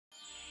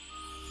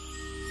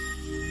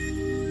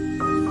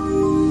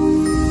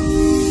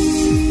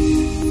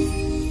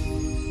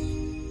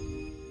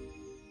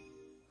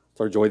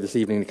It's our joy this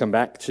evening to come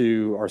back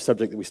to our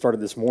subject that we started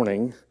this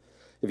morning.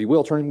 If you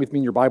will, turn with me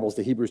in your Bibles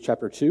to Hebrews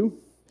chapter 2.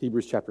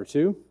 Hebrews chapter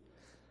 2.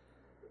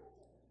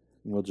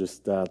 And we'll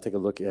just take a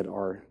look at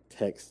our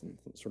text and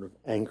it sort of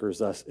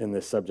anchors us in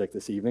this subject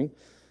this evening.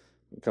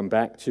 We'll come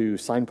back to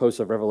Signposts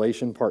of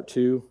Revelation, part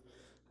 2,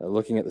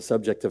 looking at the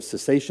subject of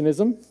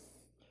cessationism.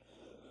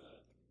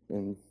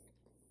 And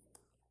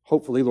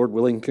hopefully, Lord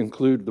willing,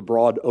 conclude the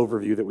broad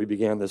overview that we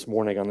began this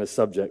morning on this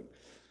subject.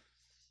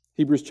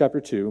 Hebrews chapter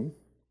 2.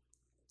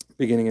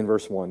 Beginning in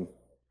verse 1.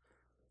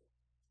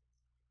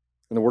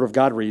 And the Word of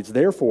God reads,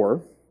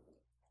 "Therefore,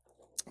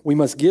 we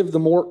must give the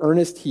more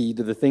earnest heed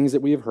to the things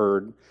that we have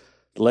heard,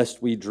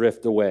 lest we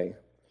drift away.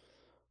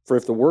 For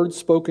if the word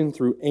spoken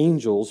through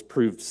angels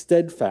proved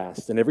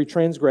steadfast, and every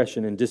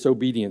transgression and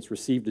disobedience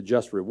received a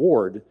just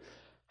reward,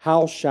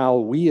 how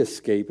shall we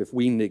escape if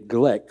we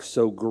neglect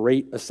so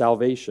great a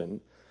salvation,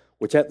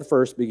 which at the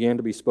first began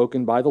to be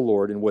spoken by the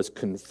Lord and was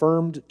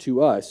confirmed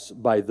to us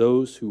by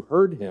those who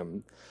heard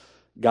him,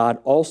 God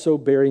also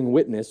bearing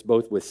witness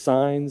both with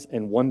signs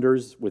and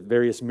wonders, with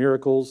various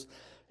miracles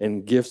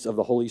and gifts of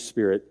the Holy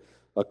Spirit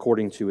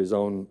according to his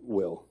own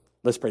will."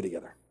 Let's pray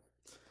together.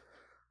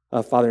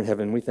 Father in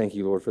heaven, we thank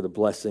you, Lord, for the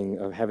blessing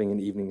of having an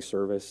evening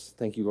service.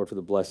 Thank you, Lord, for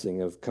the blessing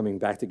of coming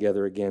back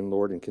together again,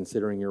 Lord, and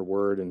considering your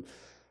word. And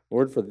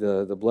Lord, for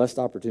the blessed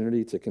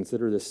opportunity to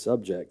consider this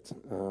subject.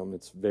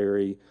 It's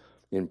very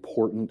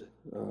important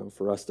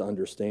for us to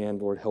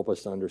understand. Lord, help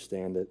us to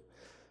understand it.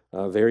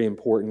 Very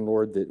important,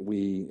 Lord, that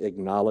we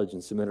acknowledge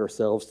and submit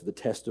ourselves to the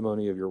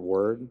testimony of your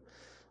word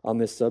on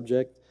this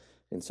subject.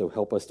 And so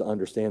help us to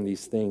understand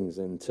these things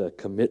and to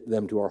commit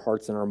them to our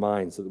hearts and our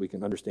minds so that we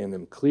can understand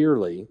them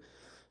clearly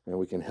and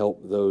we can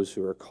help those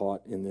who are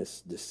caught in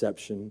this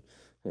deception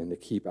and to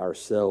keep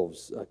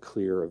ourselves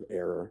clear of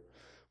error.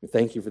 We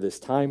thank you for this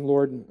time,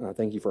 Lord.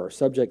 Thank you for our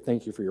subject.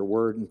 Thank you for your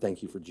word. And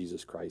thank you for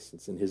Jesus Christ.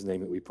 It's in his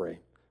name that we pray.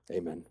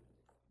 Amen.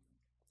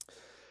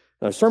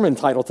 Our sermon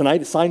title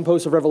tonight is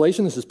Signposts of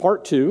Revelation. This is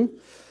part 2.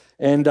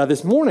 And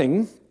this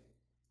morning,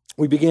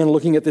 we began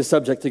looking at this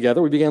subject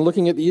together. We began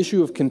looking at the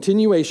issue of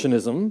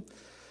continuationism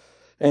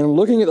and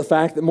looking at the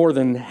fact that more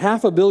than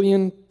 500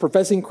 million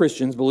professing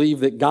Christians believe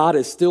that God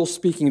is still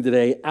speaking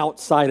today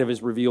outside of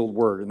his revealed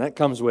word. And that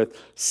comes with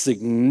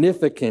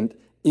significant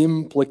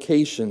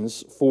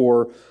implications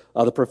for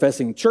the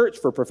professing church,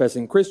 for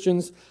professing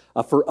Christians,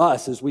 for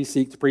us as we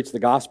seek to preach the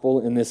gospel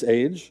in this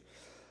age.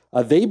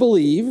 They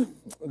believe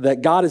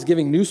that God is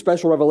giving new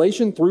special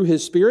revelation through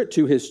his Spirit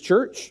to his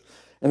church,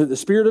 and that the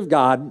Spirit of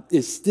God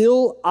is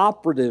still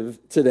operative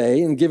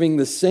today and giving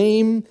the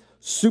same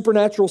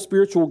supernatural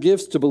spiritual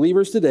gifts to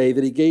believers today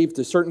that he gave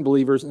to certain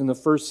believers in the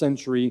first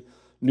century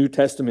New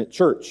Testament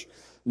church.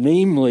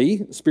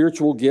 Namely,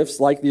 spiritual gifts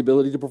like the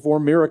ability to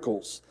perform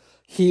miracles,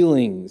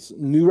 healings,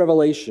 new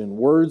revelation,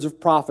 words of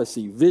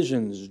prophecy,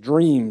 visions,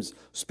 dreams,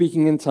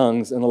 speaking in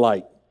tongues, and the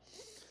like.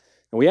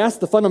 And we asked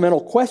the fundamental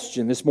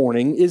question this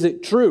morning, is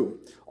it true?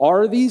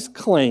 Are these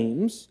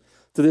claims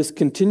to this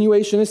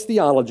continuationist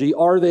theology,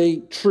 are they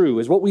true?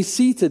 Is what we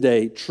see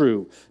today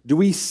true? Do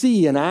we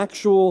see an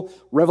actual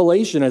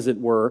revelation, as it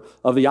were,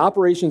 of the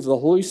operations of the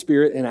Holy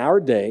Spirit in our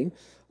day?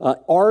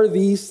 Are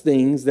these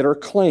things that are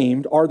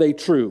claimed, are they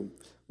true?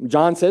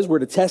 John says we're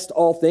to test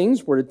all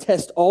things, we're to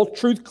test all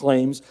truth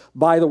claims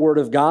by the Word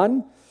of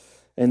God.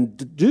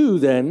 And do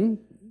then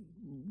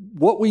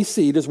what we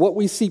see, does what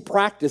we see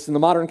practiced in the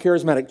modern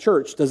charismatic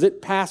church, does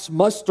it pass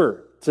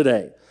muster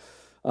today?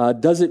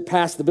 Does it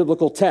pass the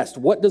biblical test?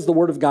 What does the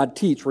Word of God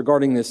teach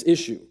regarding this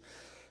issue?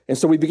 And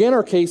so we began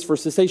our case for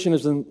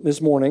cessationism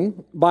this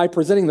morning by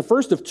presenting the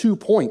first of 2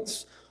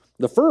 points.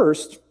 The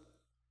first,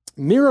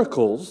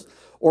 miracles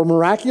or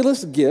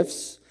miraculous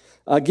gifts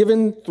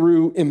given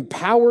through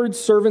empowered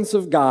servants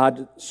of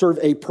God serve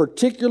a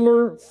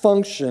particular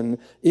function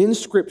in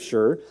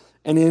Scripture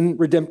and in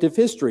redemptive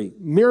history.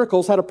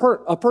 Miracles had a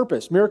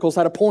purpose. Miracles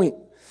had a point.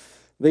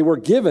 They were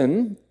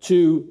given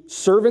to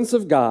servants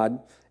of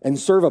God and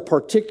serve a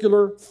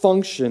particular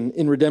function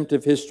in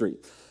redemptive history.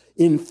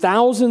 In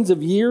thousands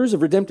of years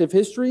of redemptive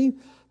history,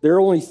 there are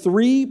only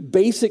 3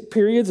 basic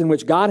periods in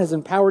which God has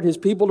empowered his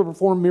people to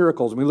perform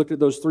miracles. And we looked at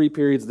those 3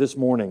 periods this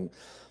morning.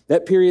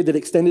 That period that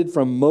extended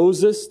from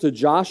Moses to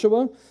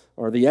Joshua,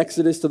 or the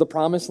Exodus to the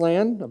Promised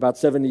Land, about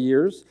 70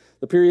 years.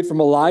 The period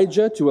from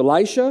Elijah to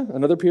Elisha,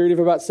 another period of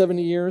about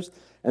 70 years.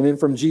 And then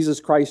from Jesus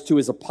Christ to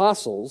his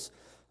apostles,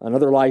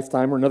 another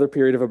lifetime or another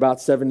period of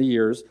about 70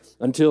 years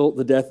until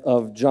the death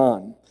of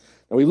John.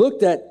 Now, we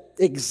looked at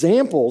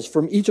examples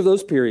from each of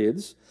those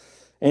periods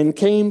and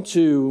came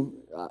to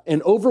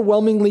an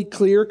overwhelmingly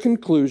clear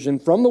conclusion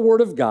from the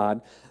Word of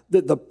God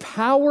that the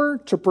power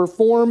to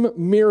perform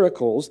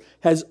miracles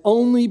has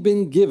only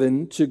been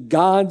given to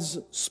God's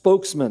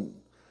spokesman.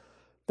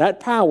 That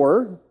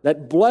power,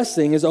 that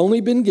blessing has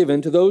only been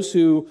given to those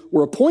who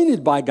were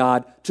appointed by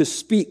God to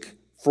speak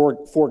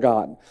for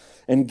God.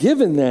 And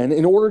given then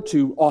in order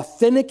to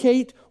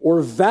authenticate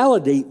or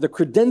validate the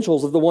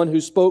credentials of the one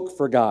who spoke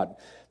for God.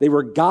 They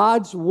were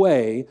God's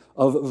way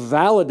of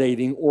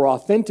validating or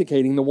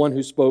authenticating the one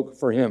who spoke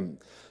for him.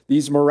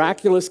 These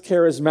miraculous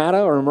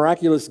charismata or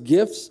miraculous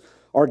gifts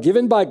are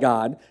given by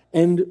God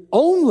and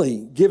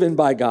only given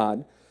by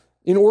God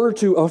in order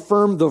to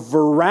affirm the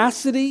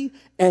veracity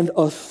and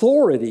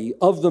authority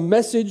of the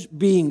message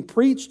being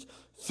preached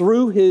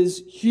through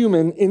his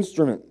human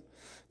instrument.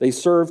 They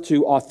serve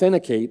to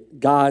authenticate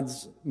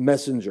God's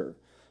messenger.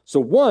 So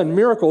one,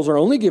 miracles are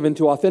only given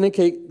to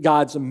authenticate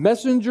God's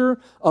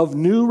messenger of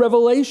new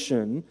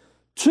revelation.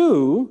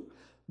 Two,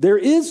 there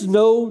is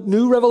no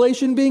new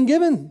revelation being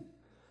given.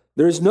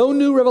 There is no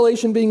new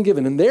revelation being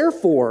given. And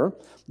therefore,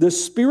 the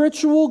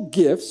spiritual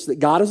gifts that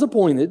God has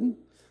appointed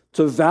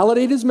to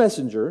validate his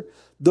messenger,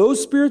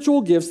 those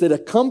spiritual gifts that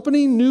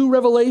accompany new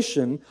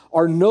revelation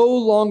are no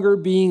longer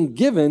being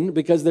given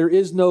because there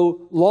is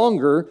no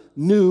longer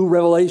new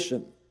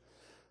revelation.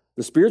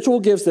 The spiritual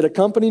gifts that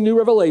accompany new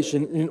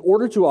revelation in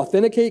order to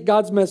authenticate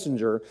God's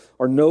messenger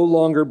are no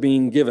longer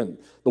being given.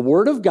 The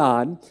Word of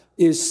God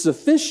is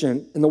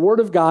sufficient and the Word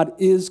of God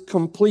is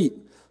complete.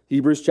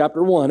 Hebrews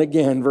chapter 1,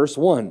 again, verse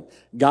 1.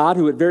 God,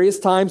 who at various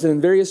times and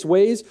in various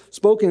ways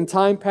spoke in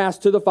time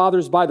past to the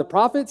fathers by the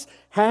prophets,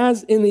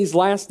 has in these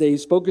last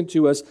days spoken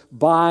to us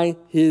by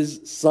his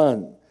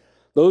Son.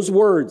 Those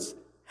words,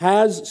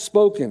 has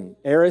spoken,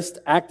 aorist,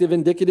 active,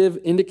 indicative,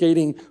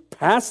 indicating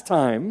past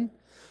time,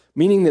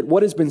 meaning that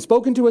what has been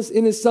spoken to us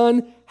in his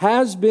Son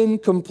has been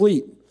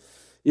complete.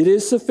 It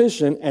is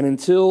sufficient, and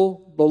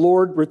until the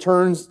Lord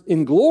returns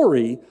in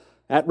glory,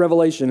 that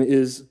revelation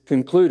is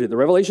concluded. The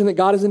revelation that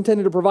God has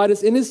intended to provide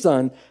us in his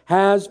Son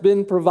has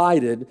been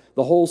provided.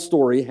 The whole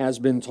story has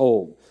been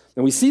told.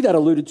 And we see that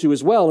alluded to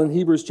as well in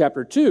Hebrews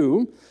chapter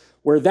 2,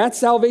 where that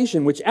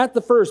salvation, which at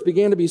the first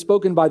began to be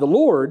spoken by the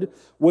Lord,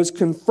 was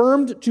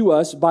confirmed to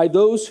us by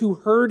those who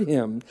heard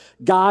him,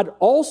 God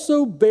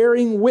also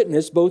bearing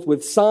witness both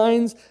with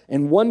signs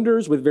and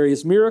wonders, with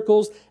various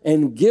miracles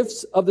and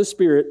gifts of the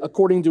Spirit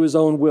according to his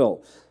own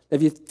will.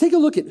 If you take a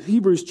look at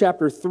Hebrews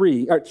chapters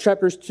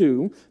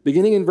 2,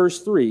 beginning in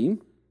verse 3,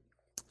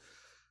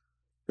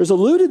 there's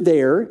alluded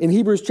there in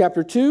Hebrews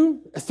chapter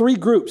 2, three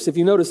groups, if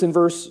you notice in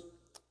verse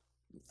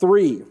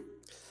 3.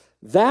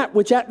 That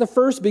which at the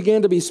first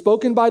began to be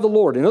spoken by the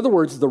Lord. In other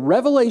words, the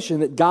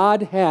revelation that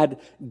God had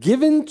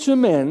given to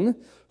men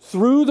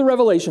through the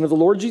revelation of the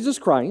Lord Jesus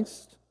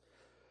Christ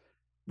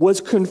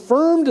was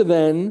confirmed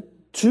then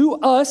to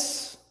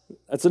us,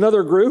 that's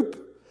another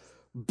group,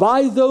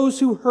 by those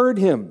who heard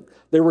him.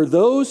 There were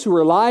those who were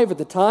alive at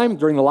the time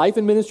during the life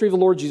and ministry of the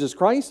Lord Jesus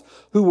Christ,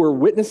 who were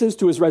witnesses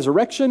to his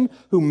resurrection,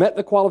 who met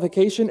the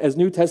qualification as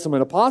New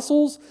Testament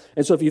apostles.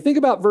 And so if you think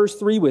about verse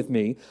 3 with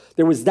me,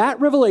 there was that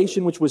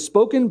revelation which was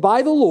spoken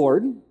by the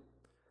Lord.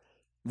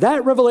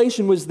 That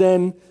revelation was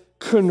then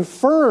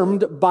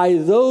confirmed by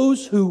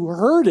those who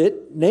heard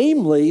it,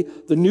 namely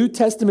the New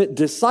Testament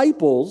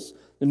disciples,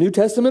 the New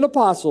Testament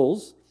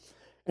apostles,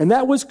 and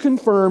that was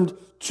confirmed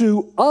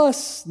to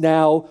us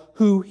now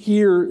who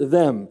hear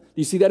them. Do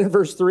you see that in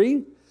verse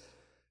 3?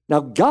 Now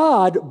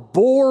God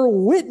bore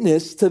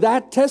witness to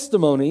that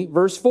testimony,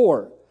 verse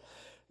 4.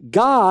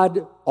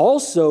 God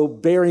also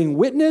bearing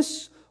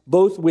witness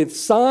both with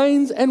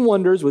signs and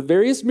wonders, with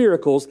various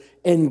miracles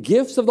and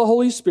gifts of the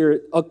Holy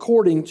Spirit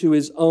according to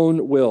his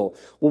own will.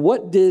 Well,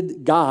 what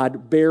did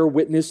God bear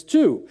witness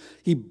to?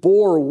 He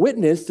bore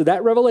witness to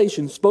that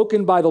revelation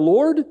spoken by the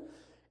Lord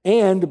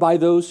and by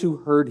those who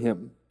heard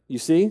him. You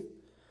see?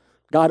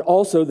 God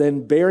also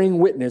then bearing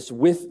witness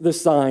with the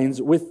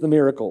signs, with the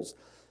miracles.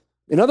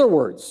 In other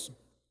words,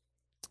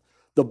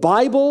 the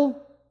Bible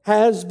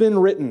has been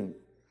written.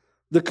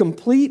 The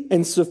complete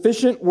and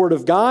sufficient Word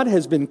of God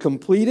has been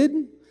completed.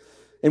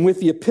 And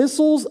with the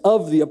epistles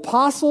of the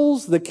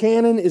apostles, the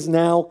canon is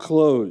now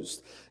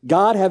closed.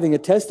 God having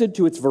attested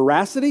to its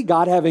veracity,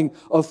 God having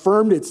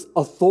affirmed its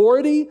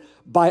authority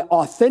by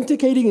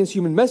authenticating his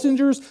human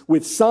messengers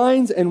with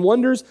signs and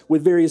wonders,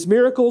 with various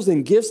miracles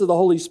and gifts of the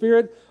Holy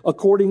Spirit,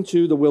 according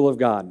to the will of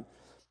God.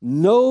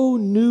 No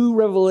new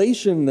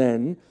revelation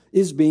then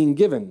is being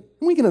given.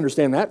 And we can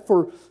understand that.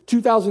 For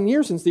 2,000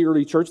 years since the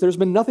early church, there's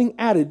been nothing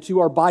added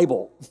to our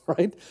Bible,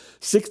 right?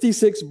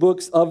 66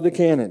 books of the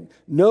canon.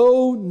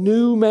 No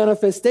new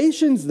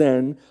manifestations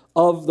then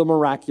of the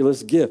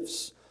miraculous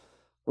gifts.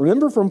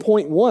 Remember from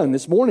point 1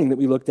 this morning that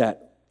we looked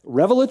at,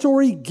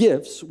 revelatory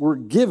gifts were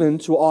given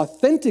to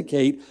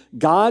authenticate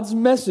God's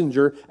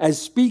messenger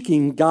as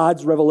speaking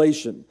God's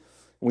revelation.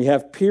 We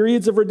have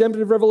periods of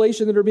redemptive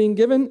revelation that are being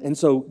given, and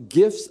so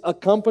gifts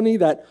accompany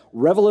that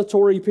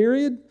revelatory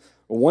period.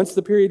 Once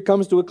the period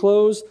comes to a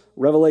close,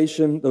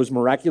 revelation, those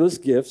miraculous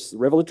gifts,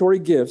 revelatory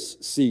gifts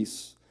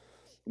cease.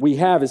 We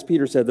have, as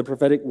Peter said, the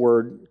prophetic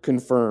word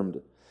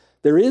confirmed.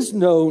 There is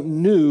no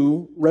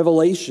new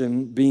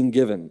revelation being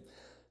given.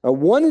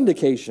 One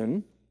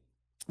indication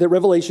that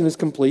revelation is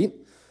complete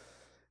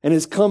and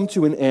has come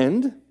to an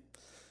end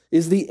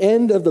is the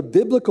end of the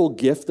biblical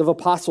gift of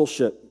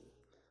apostleship.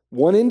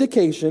 One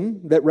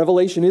indication that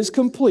revelation is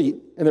complete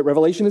and that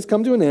revelation has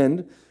come to an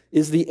end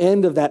is the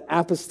end of that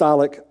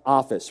apostolic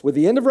office. With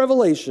the end of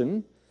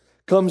revelation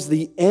comes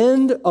the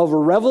end of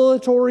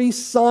revelatory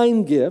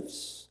sign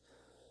gifts.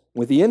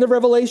 With the end of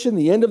revelation,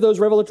 the end of those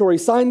revelatory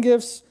sign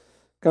gifts,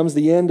 comes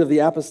the end of the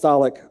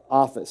apostolic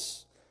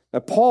office. Now,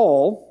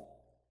 Paul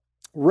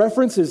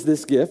references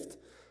this gift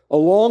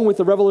along with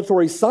the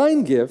revelatory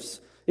sign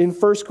gifts in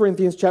 1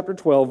 Corinthians chapter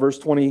 12, verse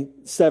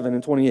 27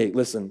 and 28.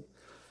 Listen.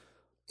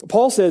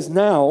 Paul says,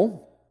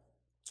 "Now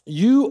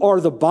you are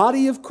the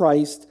body of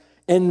Christ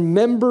and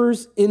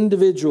members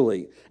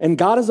individually. And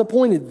God has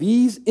appointed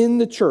these in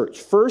the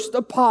church. First,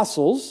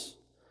 apostles.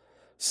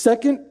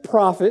 Second,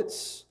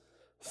 prophets.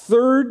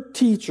 Third,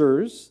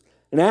 teachers.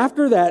 And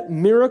after that,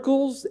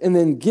 miracles, and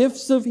then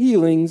gifts of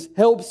healings,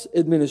 helps,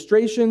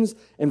 administrations,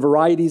 and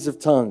varieties of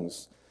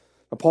tongues."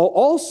 Now, Paul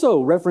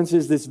also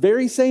references this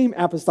very same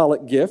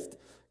apostolic gift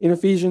in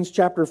Ephesians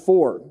chapter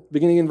 4.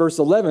 Beginning in verse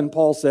 11,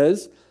 Paul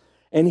says,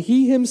 "And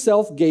he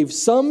himself gave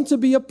some to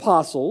be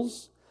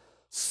apostles,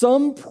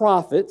 some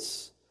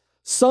prophets,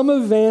 some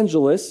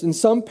evangelists, and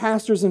some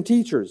pastors and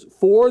teachers,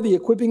 for the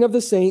equipping of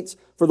the saints,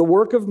 for the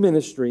work of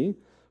ministry,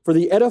 for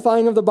the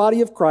edifying of the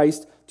body of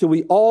Christ, till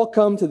we all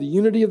come to the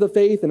unity of the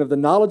faith and of the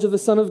knowledge of the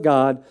Son of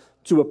God,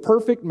 to a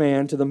perfect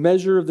man, to the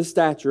measure of the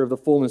stature of the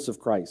fullness of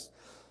Christ."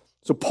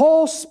 So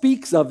Paul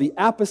speaks of the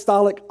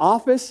apostolic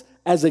office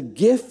as a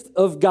gift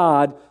of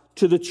God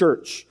to the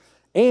church.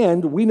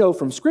 And we know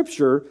from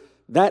Scripture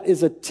that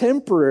is a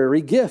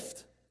temporary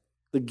gift.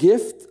 The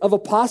gift of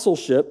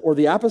apostleship, or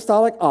the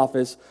apostolic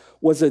office,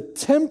 was a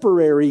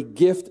temporary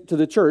gift to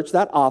the church.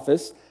 That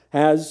office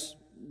has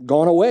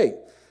gone away.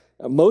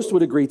 Most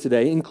would agree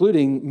today,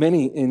 including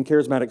many in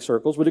charismatic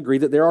circles, would agree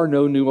that there are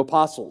no new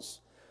apostles.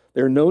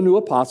 There are no new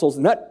apostles,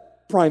 and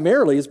that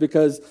primarily is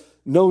because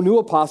no new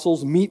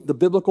apostles meet the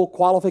biblical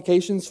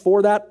qualifications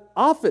for that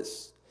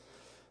office.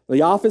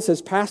 The office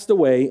has passed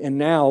away, and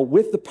now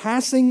with the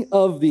passing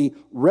of the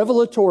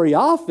revelatory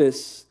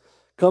office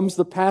comes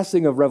the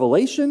passing of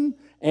revelation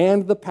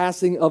and the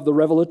passing of the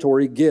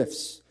revelatory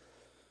gifts.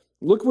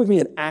 Look with me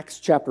at Acts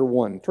chapter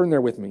 1. Turn there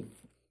with me.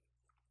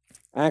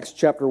 Acts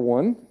chapter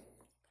 1.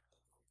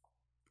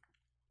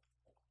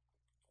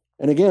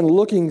 And again,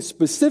 looking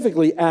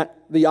specifically at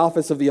the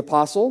office of the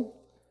apostle,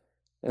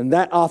 and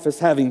that office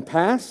having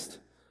passed.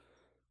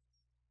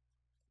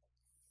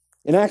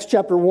 In Acts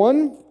chapter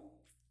 1,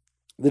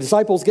 the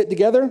disciples get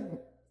together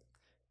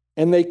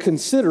and they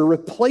consider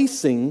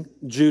replacing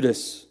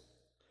Judas.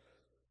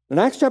 In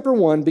Acts chapter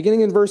 1,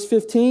 beginning in verse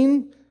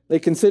 15, they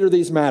consider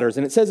these matters.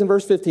 And it says in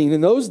verse 15,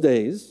 "In those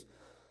days,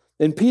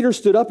 then Peter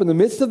stood up in the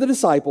midst of the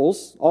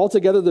disciples.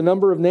 Altogether, the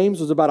number of names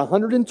was about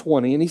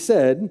 120. And he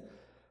said,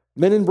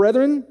 'Men and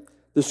brethren,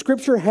 the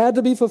scripture had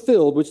to be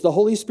fulfilled, which the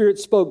Holy Spirit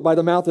spoke by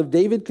the mouth of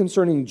David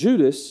concerning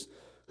Judas,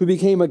 who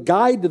became a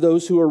guide to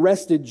those who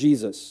arrested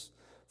Jesus.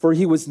 For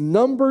he was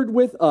numbered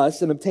with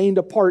us and obtained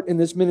a part in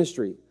this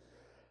ministry.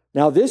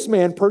 Now this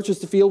man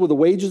purchased a field with the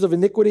wages of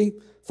iniquity.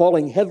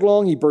 Falling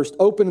headlong, he burst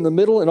open in the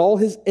middle, and all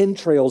his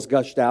entrails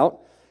gushed out.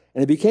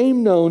 And it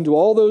became known to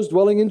all those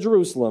dwelling in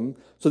Jerusalem,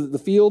 so that the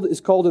field is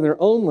called in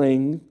their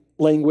own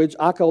language,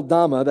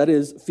 Akeldama, that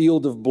is,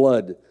 field of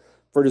blood.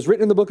 For it is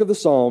written in the book of the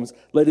Psalms,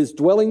 let his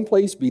dwelling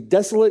place be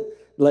desolate,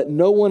 let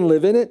no one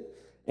live in it,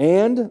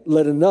 and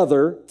let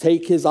another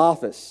take his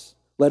office.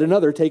 Let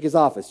another take his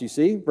office, you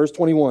see? Verse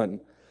 21.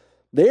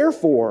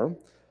 Therefore,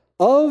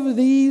 of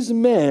these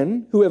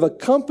men who have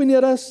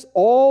accompanied us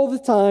all the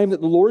time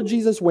that the Lord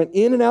Jesus went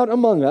in and out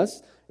among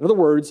us, in other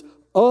words,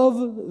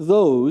 of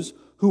those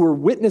who were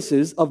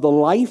witnesses of the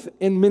life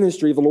and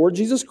ministry of the Lord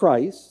Jesus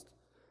Christ,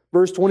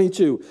 verse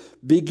 22,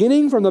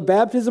 beginning from the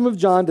baptism of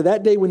John to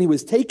that day when he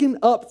was taken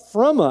up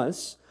from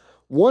us,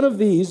 one of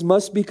these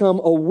must become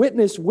a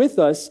witness with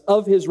us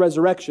of his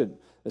resurrection.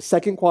 The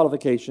second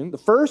qualification. The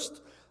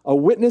first, a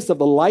witness of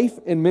the life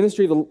and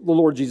ministry of the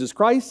Lord Jesus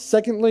Christ.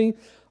 Secondly,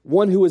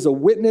 one who is a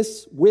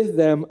witness with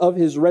them of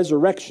his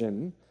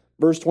resurrection.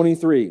 Verse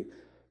 23.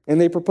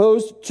 And they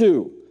proposed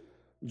two,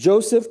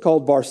 Joseph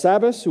called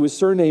Barsabbas, who was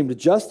surnamed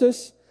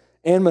Justus,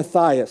 and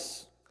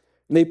Matthias.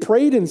 And they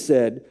prayed and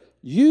said,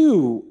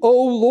 You,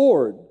 O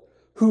Lord,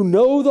 who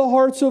know the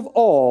hearts of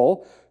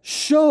all,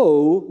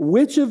 show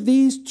which of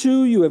these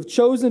two you have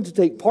chosen to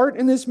take part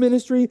in this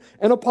ministry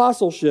and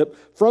apostleship,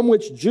 from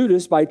which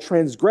Judas by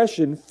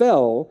transgression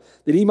fell,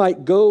 that he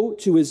might go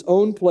to his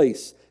own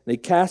place. And they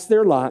cast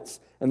their lots,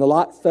 and the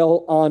lot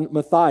fell on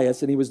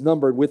Matthias, and he was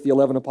numbered with the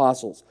 11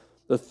 apostles.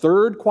 The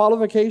third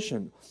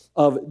qualification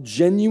of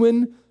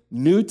genuine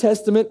New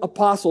Testament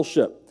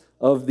apostleship,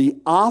 of the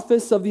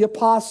office of the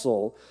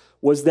apostle,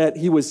 was that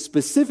he was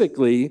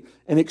specifically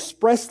and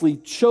expressly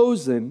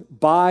chosen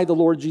by the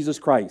Lord Jesus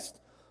Christ.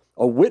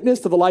 A witness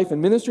to the life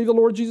and ministry of the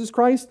Lord Jesus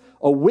Christ,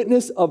 a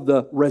witness of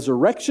the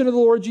resurrection of the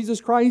Lord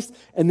Jesus Christ,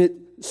 and that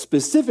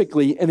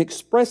specifically and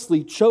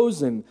expressly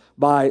chosen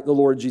by the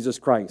Lord Jesus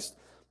Christ.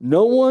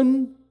 No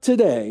one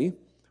today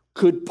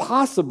could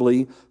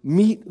possibly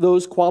meet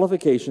those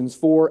qualifications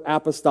for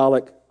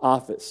apostolic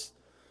office.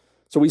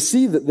 So we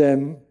see that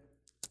then,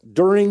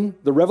 during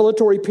the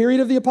revelatory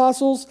period of the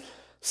apostles,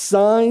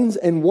 signs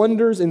and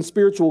wonders and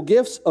spiritual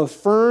gifts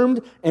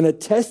affirmed and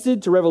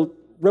attested to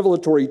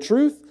revelatory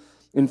truth.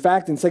 In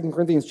fact, in 2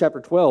 Corinthians chapter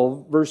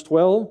 12, verse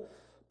 12,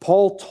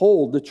 Paul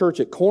told the church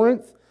at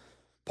Corinth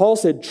Paul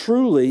said,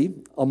 truly,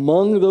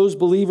 among those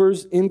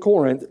believers in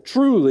Corinth,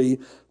 truly,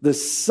 the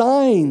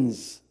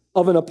signs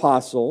of an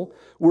apostle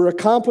were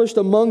accomplished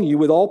among you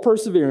with all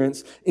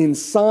perseverance in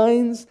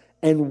signs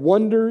and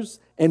wonders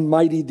and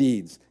mighty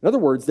deeds. In other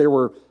words, there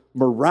were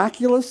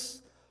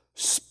miraculous,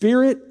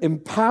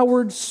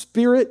 Spirit-empowered,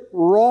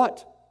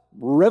 Spirit-wrought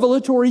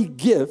revelatory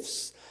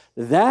gifts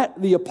that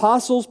the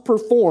apostles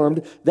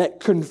performed that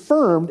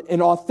confirmed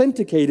and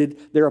authenticated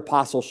their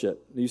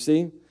apostleship. Do you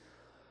see?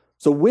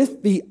 So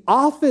with the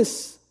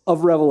office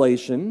of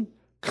revelation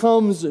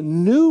comes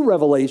new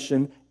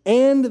revelation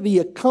and the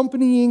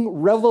accompanying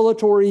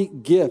revelatory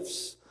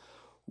gifts.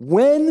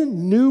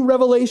 When new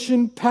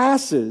revelation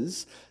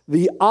passes,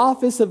 the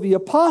office of the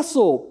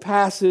apostle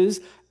passes,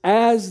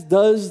 as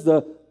does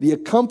the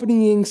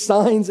accompanying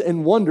signs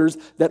and wonders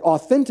that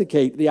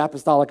authenticate the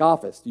apostolic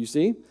office. Do you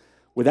see?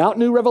 Without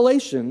new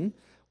revelation,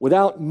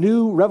 without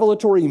new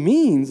revelatory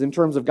means in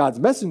terms of God's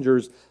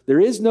messengers, there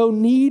is no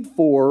need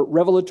for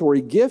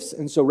revelatory gifts,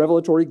 and so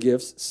revelatory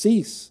gifts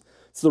cease.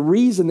 It's the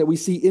reason that we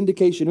see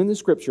indication in the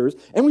Scriptures,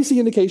 and we see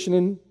indication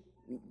in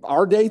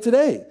our day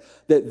today,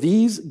 that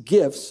these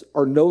gifts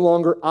are no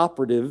longer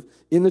operative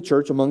in the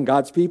church among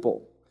God's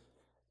people.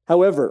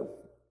 However,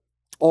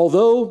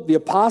 although the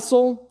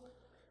apostle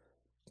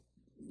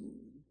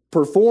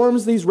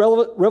performs these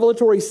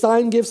revelatory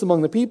sign gifts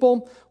among the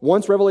people,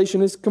 once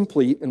revelation is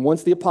complete, and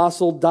once the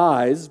apostle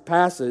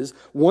passes,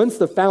 once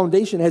the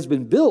foundation has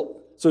been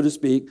built, so to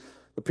speak,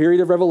 the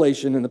period of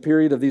revelation and the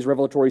period of these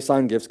revelatory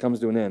sign gifts comes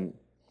to an end.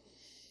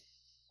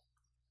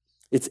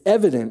 It's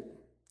evident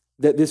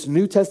that this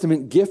New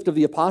Testament gift of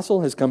the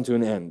apostle has come to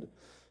an end.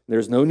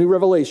 There's no new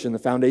revelation. The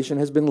foundation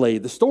has been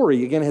laid. The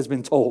story, again, has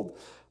been told.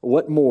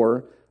 What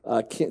more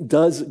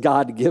does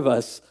God give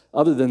us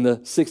other than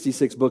the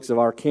 66 books of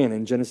our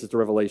canon, Genesis to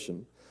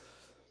Revelation?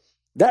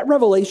 That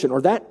revelation,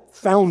 or that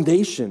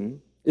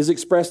foundation, is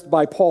expressed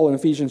by Paul in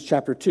Ephesians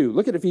chapter 2.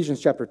 Look at Ephesians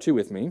chapter 2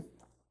 with me.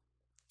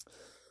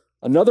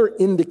 Another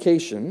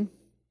indication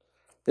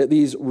that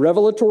these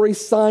revelatory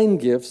sign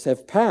gifts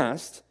have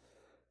passed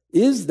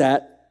is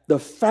that the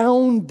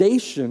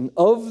foundation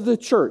of the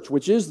church,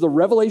 which is the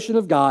revelation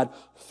of God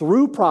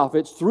through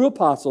prophets, through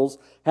apostles,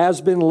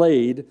 has been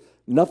laid.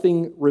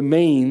 Nothing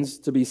remains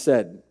to be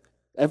said.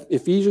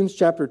 Ephesians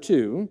chapter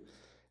 2,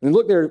 and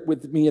look there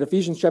with me at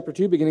Ephesians chapter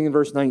 2, beginning in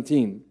verse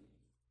 19,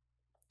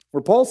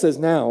 where Paul says,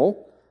 now,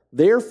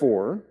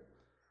 therefore,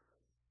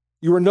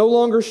 you are no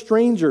longer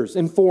strangers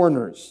and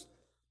foreigners,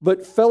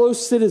 but fellow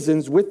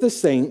citizens with the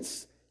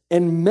saints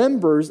and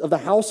members of the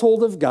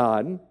household of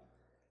God,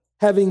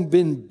 having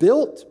been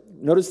built,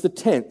 notice the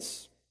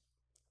tense,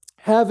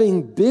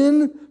 having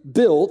been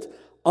built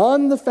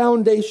on the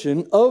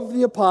foundation of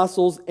the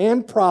apostles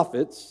and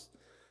prophets,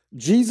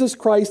 Jesus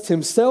Christ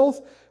himself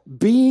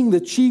being the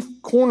chief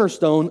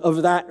cornerstone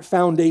of that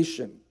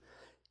foundation,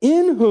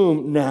 in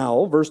whom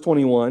now, verse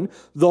 21,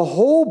 the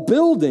whole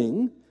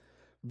building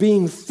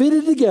being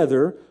fitted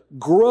together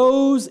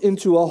grows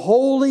into a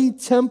holy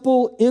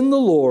temple in the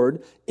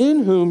Lord,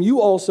 in whom you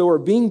also are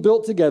being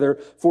built together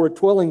for a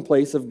dwelling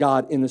place of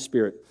God in the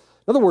Spirit.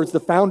 In other words,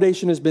 the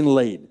foundation has been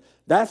laid.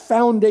 That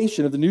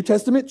foundation of the New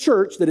Testament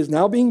church that is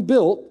now being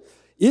built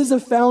is a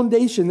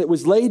foundation that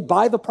was laid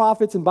by the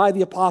prophets and by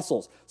the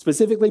apostles,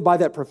 specifically by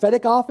that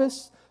prophetic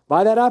office,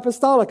 by that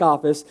apostolic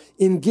office,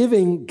 in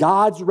giving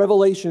God's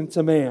revelation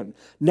to man.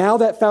 Now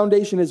that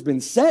foundation has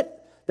been set,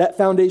 that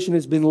foundation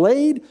has been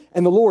laid,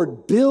 and the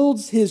Lord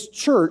builds his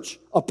church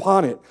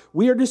upon it.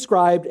 We are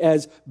described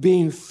as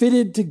being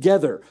fitted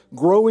together,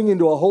 growing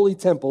into a holy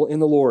temple in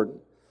the Lord.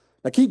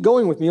 Now keep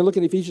going with me and look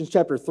at Ephesians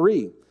chapter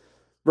 3,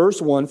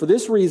 verse 1. For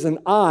this reason,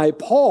 I,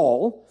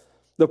 Paul,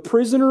 the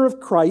prisoner of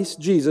Christ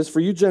Jesus for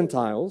you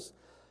Gentiles,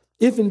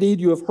 if indeed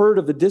you have heard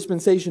of the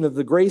dispensation of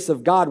the grace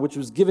of God which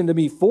was given to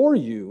me for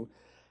you,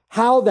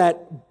 how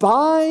that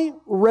by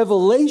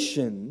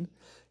revelation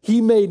he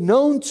made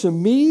known to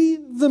me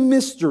the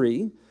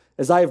mystery,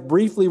 as I have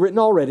briefly written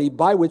already,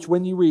 by which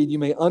when you read you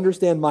may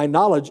understand my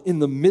knowledge in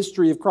the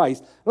mystery of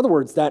Christ. In other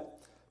words, that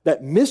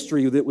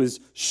mystery that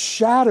was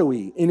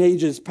shadowy in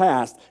ages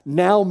past,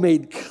 now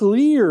made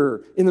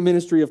clear in the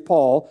ministry of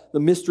Paul, the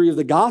mystery of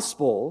the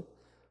gospel.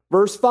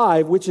 Verse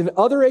 5, which in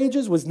other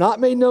ages was not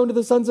made known to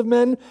the sons of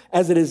men,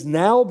 as it has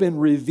now been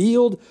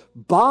revealed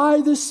by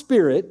the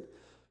Spirit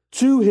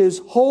to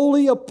his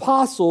holy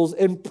apostles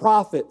and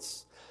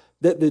prophets,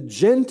 that the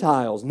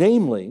Gentiles,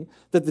 namely,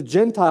 that the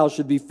Gentiles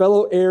should be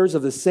fellow heirs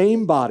of the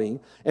same body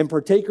and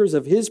partakers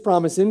of his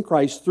promise in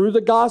Christ through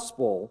the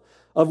gospel,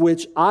 of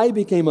which I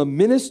became a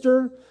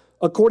minister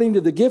according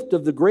to the gift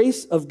of the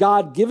grace of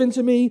God given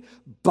to me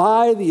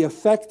by the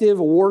effective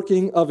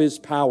working of his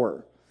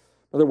power.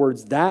 In other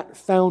words, that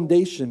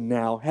foundation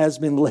now has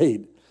been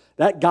laid.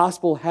 That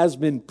gospel has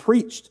been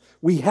preached.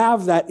 We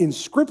have that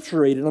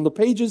inscripturated on the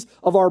pages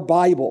of our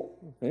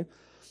Bible. Okay?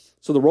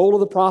 So the role of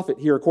the prophet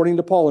here, according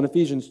to Paul in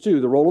Ephesians 2,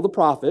 the role of the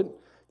prophet,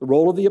 the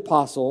role of the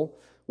apostle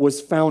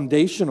was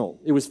foundational.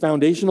 It was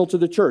foundational to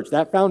the church.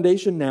 That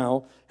foundation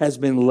now has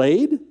been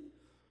laid.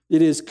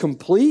 It is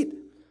complete.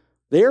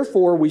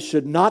 Therefore, we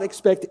should not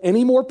expect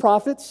any more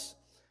prophets,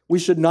 We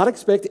should not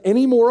expect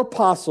any more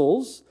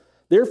apostles.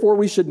 Therefore,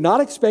 we should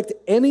not expect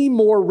any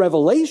more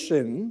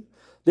revelation.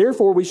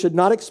 Therefore, we should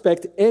not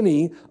expect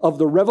any of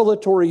the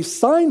revelatory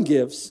sign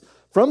gifts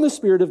from the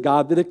Spirit of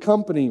God that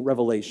accompany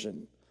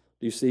revelation.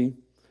 Do you see?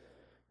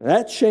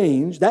 That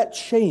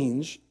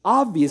change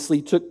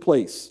obviously took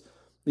place.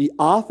 The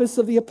office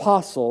of the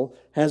apostle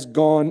has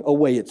gone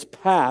away. It's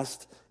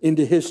passed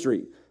into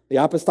history. The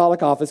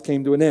apostolic office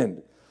came to an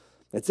end.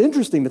 It's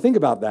interesting to think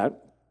about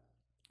that.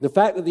 The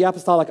fact that the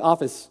apostolic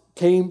office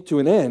came to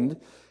an end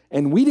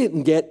and we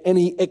didn't get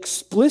any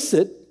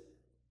explicit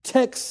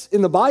texts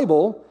in the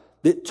Bible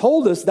that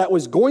told us that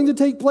was going to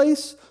take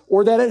place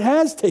or that it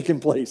has taken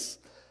place.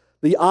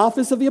 The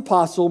office of the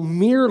apostle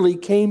merely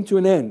came to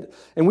an end.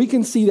 And we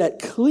can see that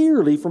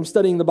clearly from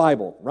studying the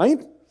Bible, right?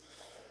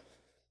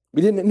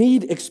 We didn't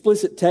need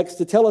explicit text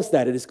to tell us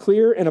that. It is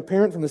clear and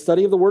apparent from the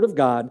study of the Word of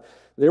God.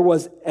 There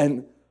was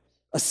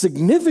a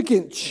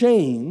significant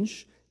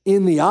change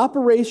in the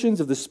operations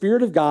of the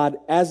Spirit of God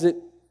as it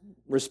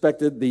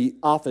respected the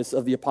office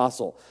of the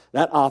apostle.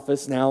 That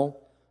office now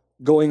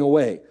going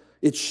away.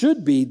 It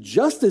should be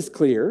just as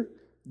clear,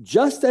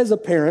 just as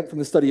apparent from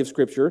the study of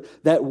Scripture,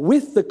 that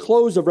with the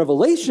close of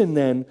Revelation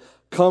then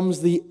comes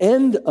the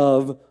end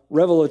of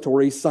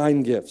revelatory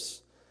sign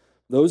gifts.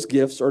 Those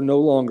gifts are no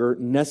longer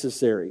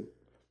necessary.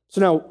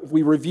 So now, if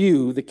we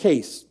review the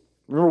case,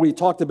 remember we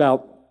talked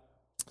about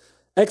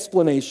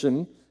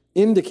explanation,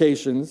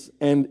 indications,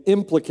 and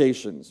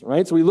implications,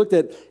 right? So we looked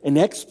at an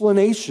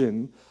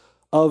explanation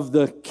of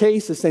the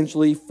case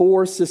essentially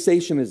for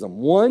cessationism.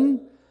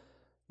 One,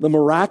 the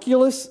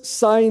miraculous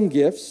sign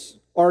gifts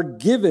are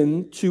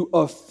given to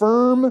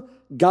affirm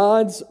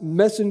God's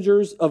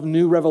messengers of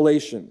new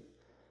revelation.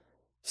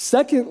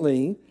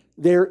 Secondly,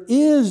 there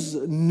is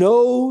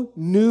no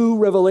new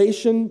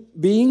revelation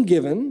being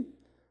given.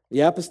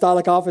 The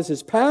apostolic office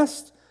is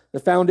passed. The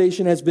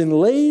foundation has been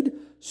laid.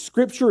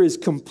 Scripture is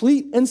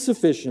complete and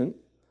sufficient.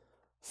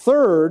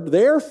 Third,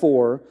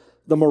 therefore,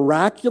 the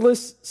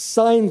miraculous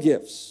sign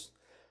gifts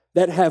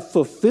that have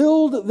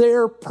fulfilled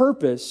their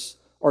purpose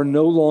are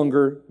no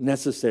longer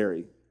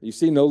necessary. You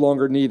see, no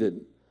longer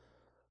needed.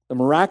 The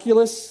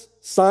miraculous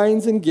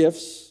signs and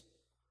gifts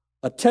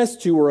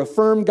attest to or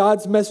affirm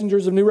God's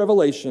messengers of new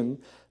revelation.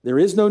 There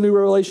is no new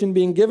revelation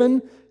being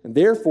given, and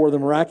therefore the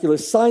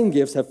miraculous sign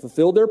gifts have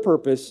fulfilled their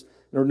purpose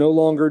and are no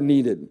longer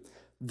needed.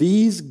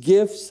 These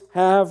gifts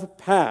have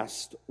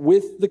passed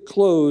with the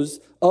close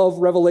of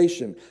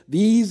Revelation.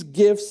 These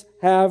gifts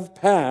have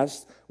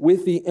passed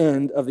with the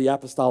end of the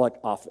apostolic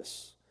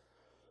office.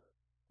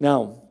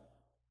 Now,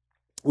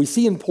 we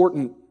see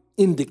important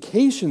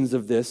indications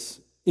of this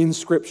in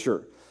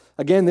Scripture.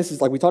 Again, this is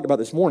like we talked about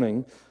this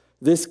morning.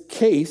 This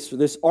case, or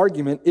this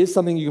argument, is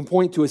something you can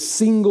point to a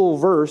single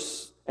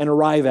verse and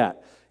arrive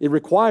at. It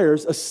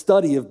requires a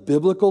study of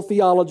biblical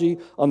theology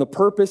on the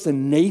purpose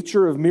and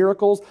nature of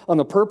miracles, on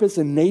the purpose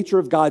and nature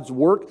of God's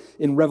work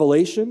in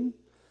Revelation.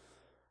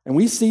 And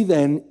we see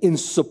then, in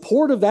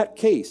support of that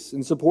case,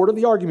 in support of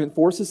the argument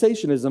for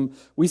cessationism,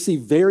 we see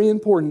very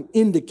important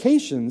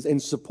indications and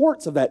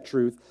supports of that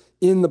truth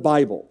in the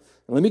Bible.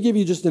 And let me give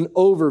you just an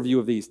overview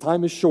of these.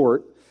 Time is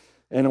short,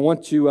 and I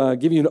want to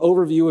give you an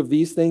overview of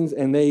these things,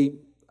 and it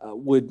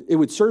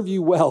would serve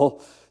you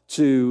well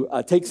to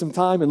take some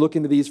time and look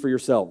into these for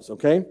yourselves,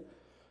 okay?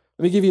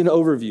 Let me give you an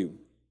overview.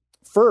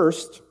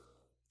 First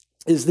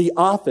is the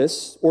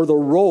office or the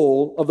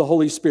role of the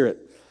Holy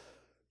Spirit.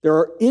 There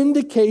are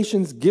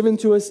indications given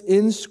to us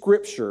in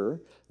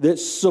Scripture that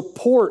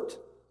support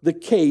the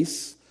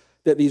case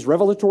that these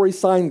revelatory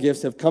sign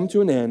gifts have come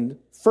to an end.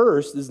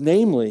 First is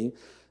namely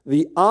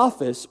the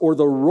office or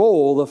the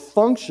role, the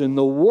function,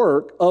 the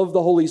work of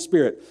the Holy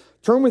Spirit.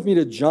 Turn with me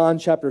to John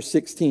chapter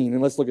 16,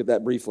 and let's look at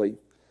that briefly.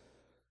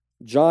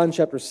 John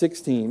chapter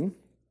 16,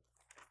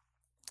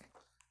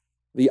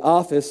 the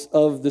office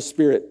of the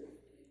Spirit.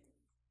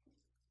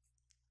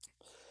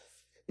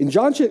 In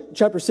John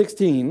chapter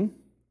 16,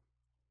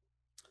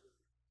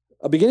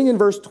 beginning in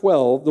verse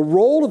 12, the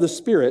role of the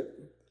Spirit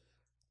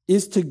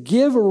is to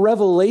give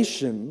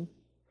revelation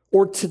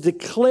or to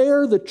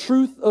declare the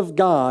truth of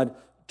God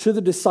to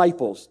the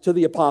disciples, to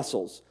the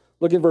apostles.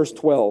 Look in verse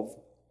 12.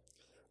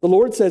 The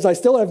Lord says, I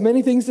still have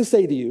many things to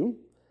say to you,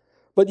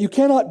 but you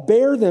cannot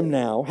bear them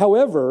now.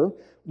 However,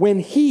 when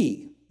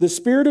He, the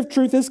Spirit of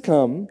truth, has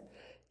come,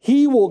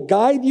 He will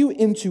guide you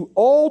into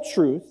all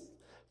truth,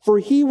 for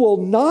He will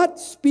not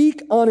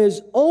speak on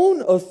His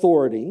own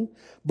authority,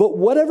 but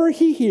whatever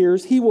He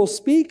hears, He will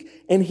speak,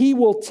 and He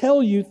will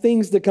tell you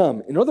things to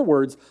come. In other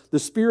words, the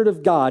Spirit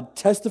of God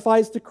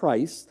testifies to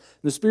Christ.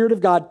 The Spirit of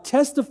God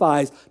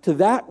testifies to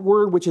that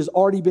word which has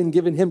already been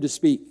given Him to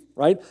speak,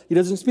 right? He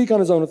doesn't speak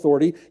on His own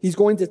authority. He's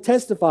going to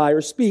testify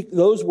or speak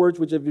those words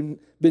which have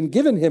been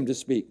given Him to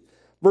speak.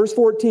 Verse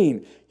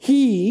 14,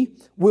 He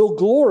will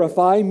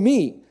glorify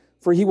me,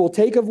 for He will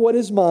take of what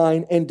is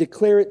mine and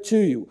declare it to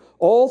you.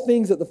 All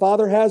things that the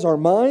Father has are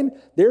mine.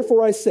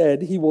 Therefore I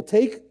said, He will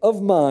take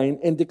of mine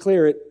and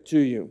declare it to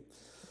you.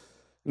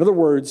 In other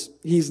words,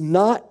 He's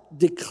not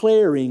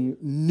declaring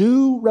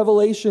new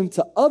revelation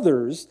to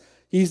others.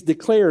 He's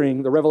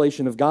declaring the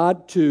revelation of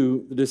God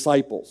to the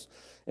disciples.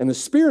 And the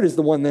Spirit is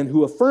the one then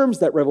who affirms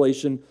that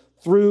revelation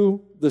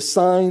through the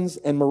signs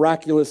and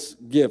miraculous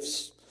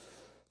gifts.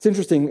 It's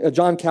interesting,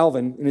 John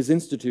Calvin, in his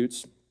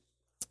Institutes,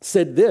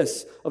 said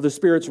this of the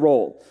Spirit's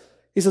role.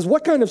 He says,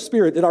 what kind of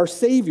Spirit did our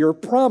Savior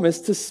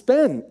promise to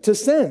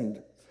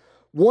send?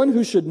 One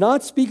who should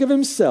not speak of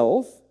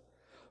himself,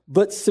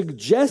 but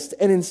suggest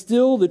and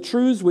instill the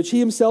truths which he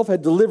himself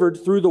had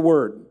delivered through the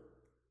Word.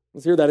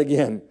 Let's hear that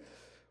again.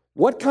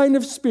 What kind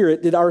of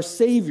Spirit did our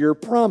Savior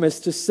promise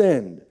to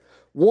send?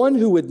 One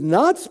who would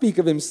not speak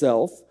of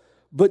himself,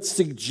 but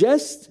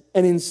suggest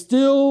and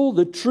instill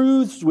the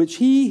truths which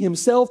he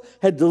himself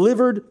had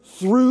delivered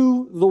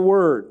through the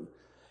Word.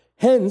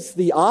 Hence,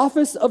 the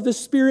office of the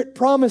Spirit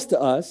promised to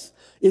us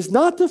is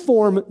not to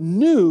form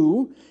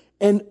new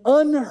and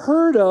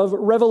unheard of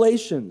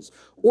revelations,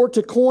 or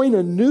to coin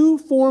a new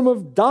form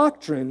of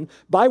doctrine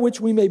by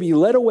which we may be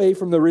led away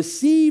from the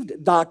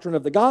received doctrine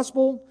of the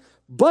gospel,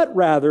 but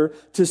rather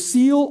to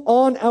seal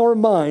on our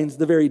minds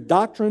the very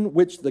doctrine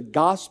which the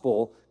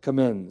gospel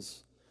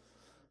commends.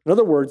 In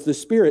other words, the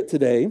Spirit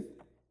today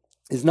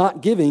is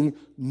not giving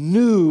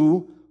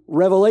new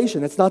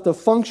revelation. It's not the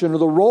function or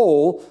the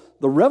role,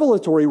 the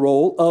revelatory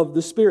role of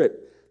the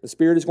Spirit. The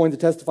Spirit is going to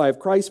testify of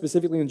Christ,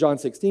 specifically in John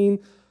 16,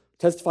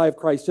 testify of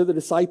Christ to the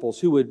disciples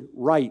who would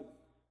write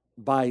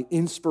by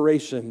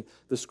inspiration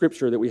the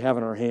Scripture that we have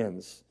in our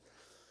hands.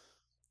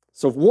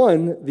 So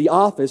one, the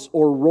office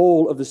or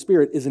role of the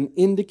Spirit is an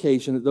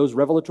indication that those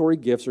revelatory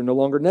gifts are no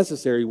longer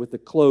necessary with the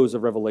close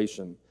of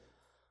Revelation.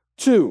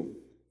 2,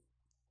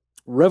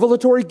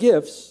 revelatory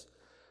gifts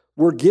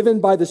were given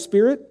by the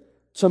Spirit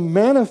to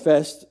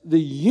manifest the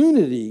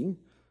unity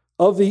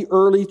of the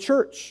early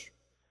church.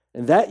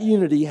 And that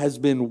unity has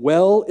been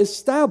well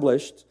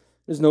established,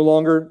 is no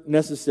longer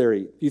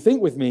necessary. If you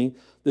think with me,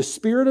 the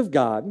Spirit of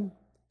God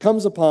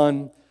comes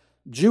upon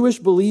Jewish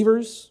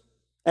believers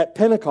at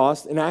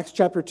Pentecost in Acts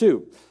chapter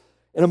 2.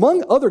 And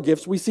among other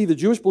gifts, we see the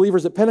Jewish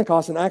believers at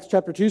Pentecost in Acts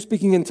chapter 2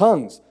 speaking in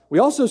tongues. We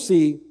also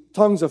see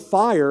tongues of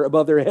fire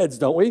above their heads,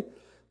 don't we?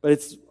 But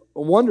it's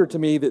a wonder to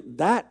me that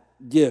that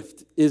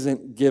gift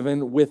isn't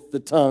given with the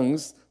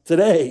tongues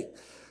today.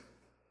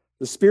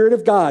 The Spirit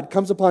of God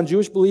comes upon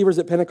Jewish believers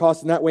at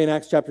Pentecost in that way in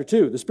Acts chapter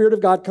 2. The Spirit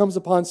of God comes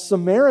upon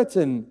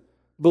Samaritan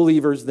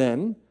believers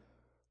then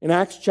in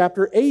Acts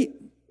chapter 8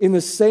 in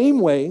the same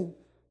way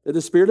that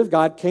the Spirit of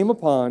God came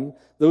upon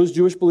those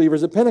Jewish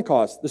believers at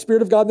Pentecost. The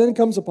Spirit of God then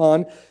comes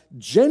upon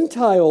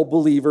Gentile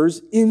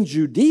believers in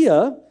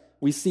Judea.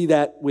 We see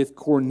that with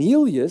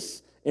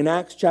Cornelius in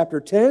Acts chapter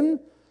 10.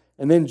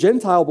 And then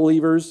Gentile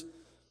believers,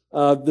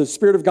 the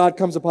Spirit of God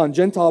comes upon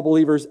Gentile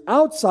believers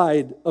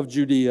outside of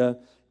Judea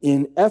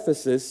in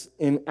Ephesus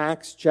in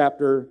Acts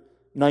chapter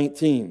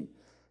 19.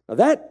 Now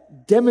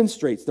that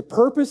demonstrates the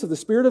purpose of the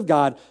Spirit of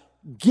God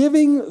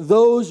giving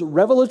those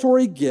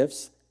revelatory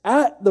gifts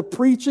at the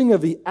preaching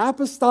of the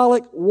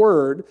apostolic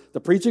word,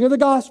 the preaching of the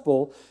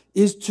gospel,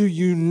 is to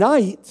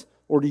unite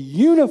or to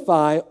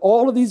unify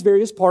all of these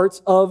various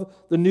parts of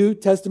the New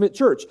Testament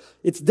church.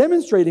 It's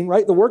demonstrating,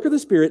 right, the work of the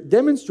Spirit,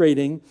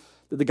 demonstrating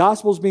that the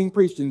gospel is being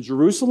preached in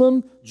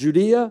Jerusalem,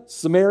 Judea,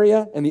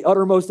 Samaria, and the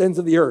uttermost ends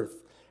of the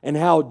earth, and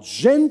how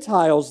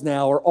Gentiles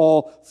now are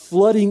all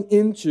flooding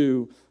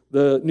into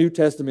the New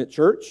Testament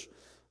church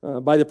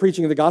by the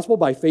preaching of the gospel,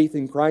 by faith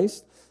in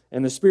Christ.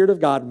 And the Spirit of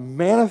God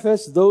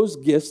manifests those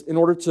gifts in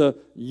order to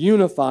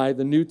unify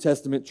the New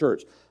Testament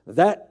church.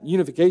 That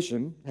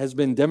unification has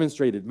been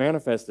demonstrated,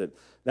 manifested.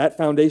 That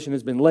foundation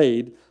has been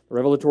laid. The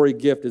revelatory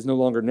gift is no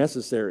longer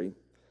necessary.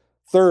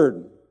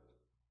 Third,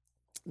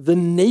 the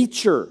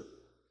nature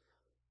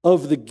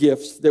of the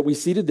gifts that we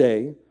see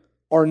today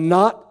are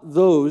not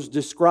those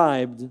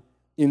described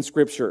in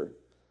Scripture.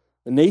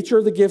 The nature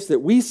of the gifts that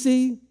we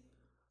see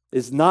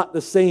is not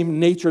the same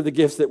nature of the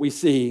gifts that we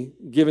see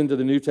given to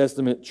the New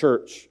Testament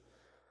church.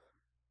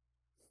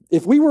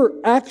 If we were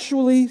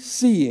actually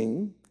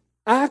seeing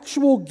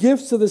actual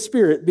gifts of the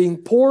Spirit being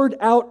poured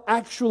out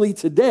actually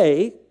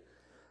today,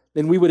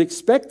 then we would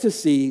expect to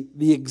see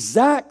the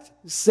exact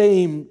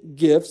same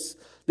gifts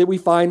that we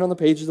find on the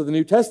pages of the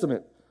New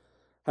Testament.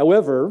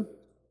 However,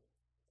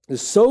 the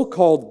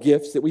so-called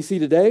gifts that we see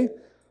today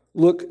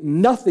look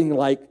nothing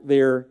like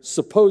their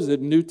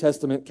supposed New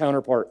Testament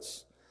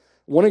counterparts.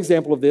 One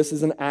example of this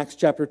is in Acts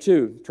chapter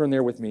 2. Turn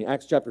there with me.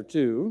 Acts chapter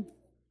 2.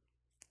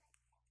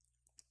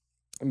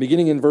 And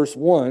beginning in verse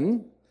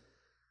 1,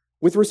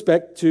 with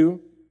respect to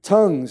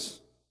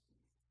tongues.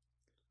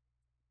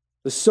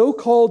 The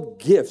so-called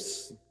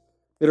gifts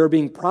that are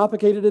being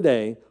propagated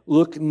today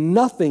look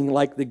nothing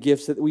like the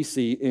gifts that we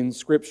see in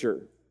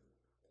Scripture.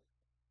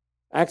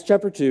 Acts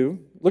chapter 2,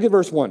 look at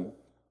verse 1.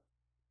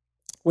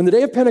 When the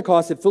day of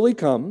Pentecost had fully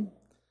come,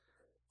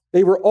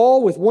 they were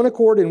all with one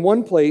accord in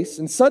one place,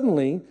 and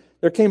suddenly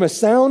there came a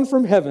sound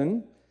from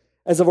heaven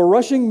as of a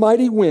rushing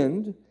mighty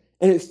wind,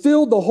 and it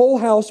filled the whole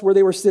house where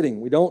they were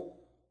sitting. We don't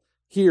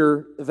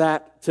hear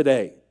that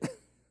today.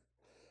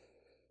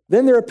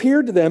 Then there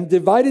appeared to them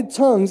divided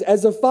tongues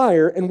as of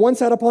fire, and one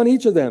sat upon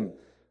each of them.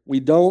 We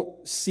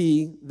don't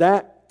see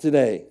that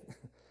today.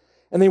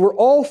 And they were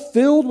all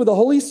filled with the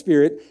Holy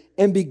Spirit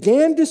and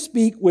began to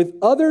speak with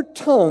other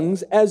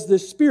tongues as the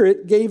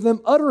Spirit gave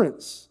them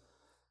utterance.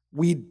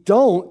 We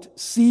don't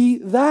see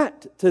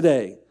that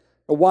today.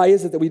 Why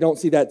is it that we don't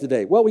see that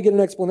today? Well, we get an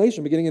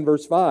explanation beginning in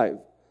verse 5.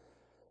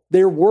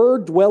 There were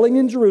dwelling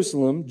in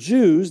Jerusalem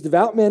Jews,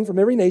 devout men from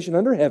every nation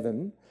under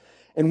heaven.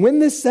 And when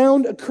this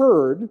sound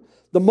occurred,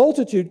 the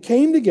multitude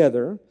came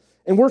together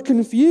and were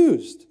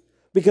confused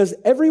because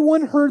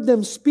everyone heard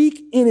them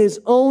speak in his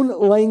own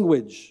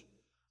language.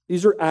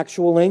 These are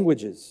actual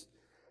languages.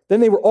 Then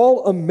they were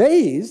all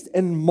amazed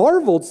and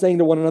marveled, saying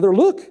to one another,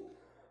 "Look,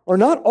 are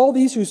not all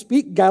these who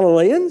speak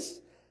Galileans?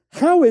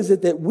 How is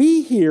it that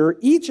we hear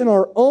each in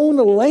our own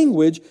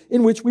language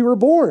in which we were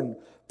born?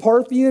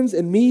 Parthians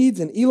and Medes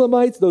and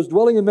Elamites, those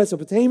dwelling in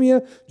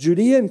Mesopotamia,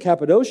 Judea and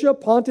Cappadocia,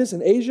 Pontus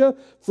and Asia,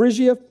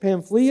 Phrygia,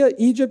 Pamphylia,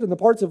 Egypt, and the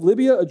parts of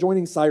Libya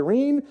adjoining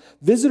Cyrene,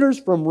 visitors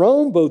from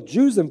Rome, both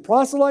Jews and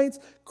proselytes,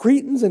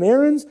 Cretans and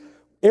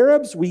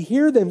Arabs, we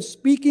hear them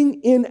speaking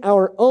in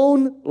our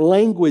own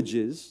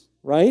languages,"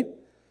 right?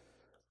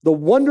 "The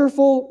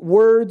wonderful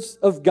words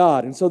of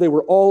God." And so they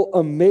were all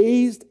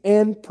amazed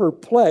and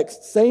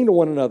perplexed, saying to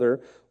one another,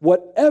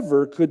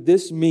 "Whatever could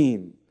this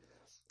mean?"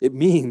 It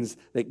means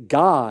that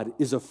God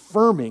is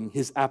affirming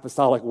his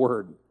apostolic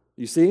word.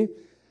 You see?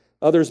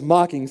 Others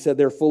mocking said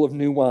they're full of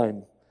new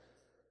wine.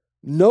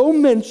 No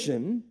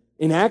mention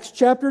in Acts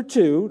chapter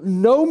 2,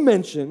 no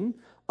mention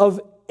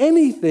of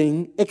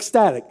anything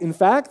ecstatic. In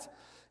fact,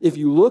 if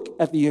you look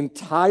at the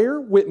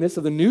entire witness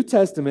of the New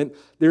Testament,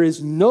 there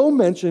is no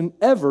mention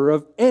ever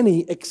of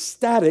any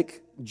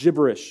ecstatic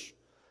gibberish,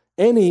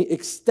 any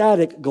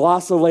ecstatic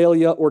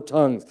glossolalia or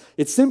tongues.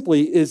 It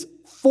simply is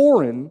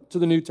foreign to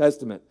the New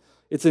Testament.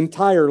 It's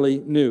entirely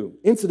new.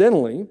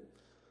 Incidentally,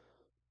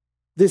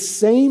 this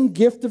same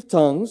gift of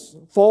tongues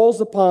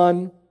falls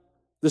upon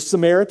the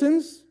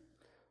Samaritans.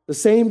 The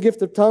same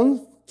gift of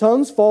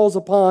tongues falls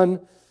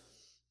upon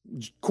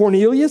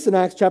Cornelius in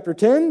Acts chapter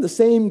 10. The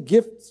same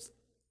gift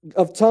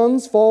of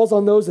tongues falls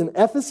on those in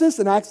Ephesus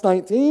in Acts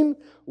 19.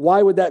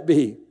 Why would that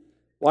be?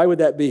 Why would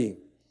that be?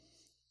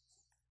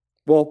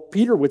 Well,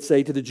 Peter would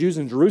say to the Jews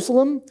in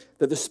Jerusalem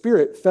that the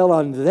Spirit fell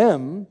on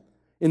them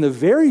in the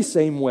very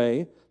same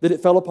way that it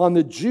fell upon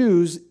the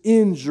Jews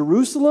in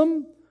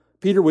Jerusalem.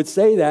 Peter would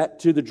say that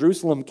to the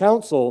Jerusalem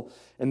council,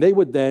 and they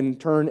would then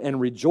turn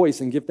and rejoice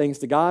and give thanks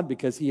to God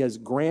because he has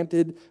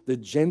granted the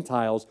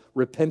Gentiles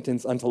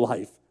repentance unto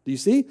life. Do you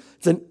see?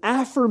 It's an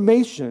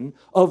affirmation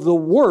of the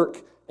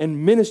work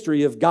and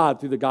ministry of God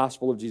through the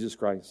gospel of Jesus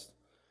Christ.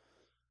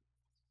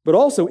 But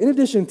also, in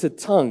addition to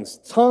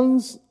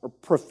tongues or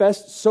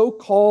professed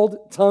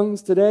so-called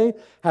tongues today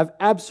have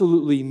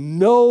absolutely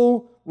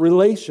no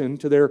relation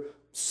to their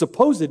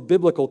supposed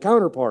biblical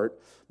counterpart,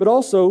 but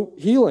also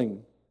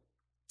healing.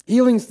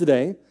 Healings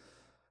today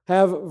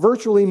have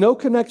virtually no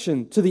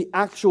connection to the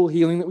actual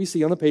healing that we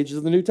see on the pages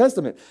of the New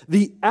Testament.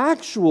 The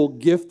actual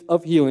gift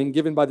of healing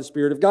given by the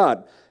Spirit of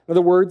God. In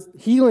other words,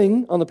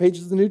 healing on the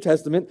pages of the New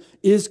Testament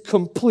is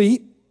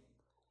complete,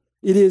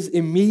 it is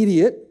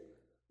immediate,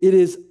 it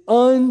is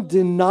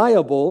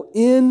undeniable,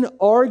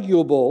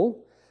 inarguable,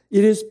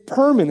 it is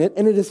permanent,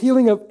 and it is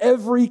healing of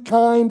every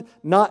kind,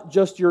 not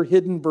just your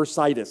hidden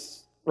bursitis.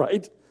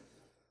 Right?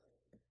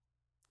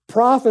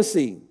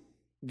 Prophecy,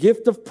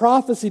 gift of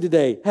prophecy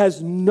today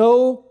has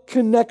no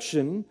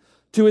connection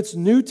to its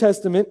New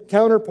Testament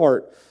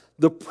counterpart.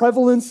 The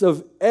prevalence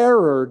of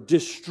error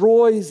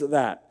destroys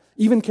that.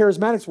 Even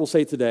charismatics will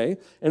say today,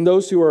 and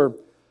those who are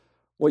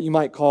what you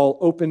might call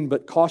open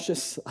but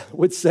cautious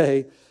would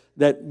say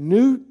that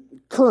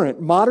current,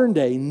 modern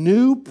day,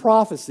 new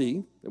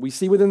prophecy that we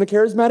see within the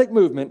charismatic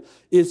movement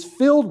is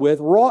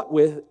wrought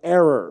with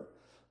error.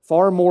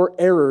 Far more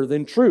error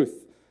than truth.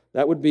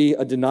 That would be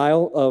a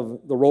denial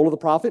of the role of the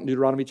prophet in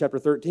Deuteronomy chapter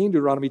 13,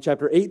 Deuteronomy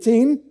chapter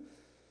 18.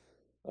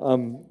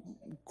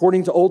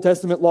 According to Old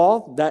Testament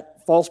law,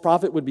 that false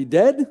prophet would be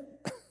dead.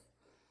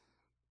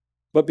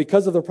 But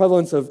because of the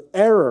prevalence of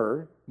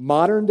error,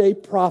 modern day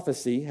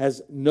prophecy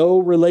has no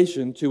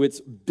relation to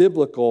its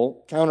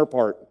biblical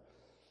counterpart.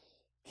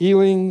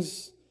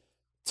 Healings,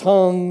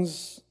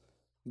 tongues,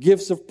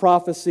 gifts of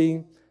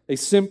prophecy, they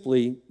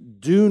simply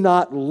do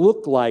not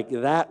look like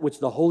that which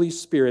the Holy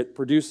Spirit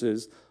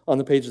produces on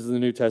the pages of the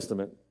New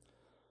Testament.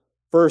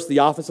 First, the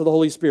office of the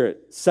Holy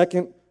Spirit.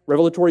 Second,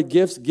 revelatory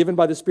gifts given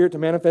by the Spirit to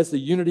manifest the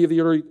unity of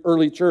the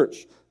early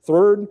church.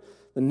 Third,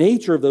 the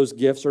nature of those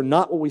gifts are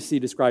not what we see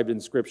described in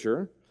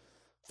Scripture.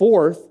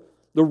 Fourth,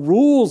 the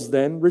rules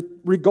then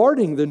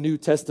regarding the New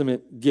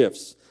Testament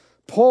gifts.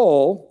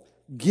 Paul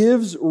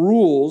gives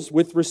rules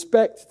with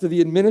respect to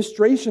the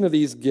administration of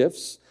these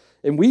gifts,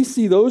 and we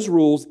see those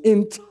rules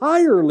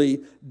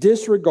entirely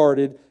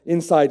disregarded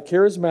inside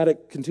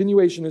charismatic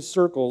continuationist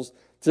circles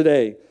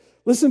today.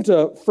 Listen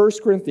to 1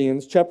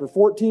 Corinthians chapter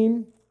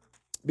 14,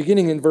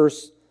 beginning in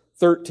verse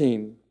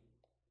 13.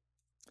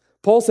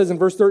 Paul says in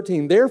verse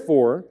 13,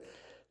 "Therefore,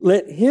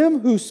 let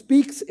him who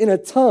speaks in a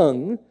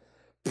tongue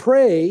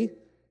pray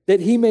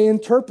that he may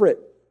interpret.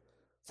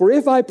 For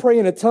if I pray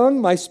in a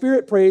tongue, my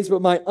spirit prays,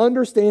 but my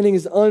understanding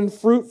is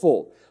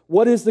unfruitful.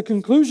 What is the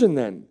conclusion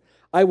then?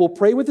 I will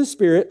pray with the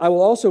Spirit. I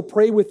will also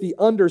pray with the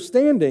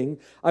understanding.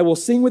 I will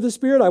sing with the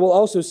Spirit. I will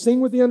also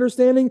sing with the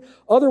understanding.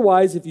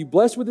 Otherwise, if you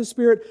bless with the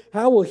Spirit,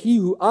 how will he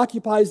who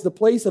occupies the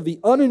place of the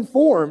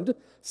uninformed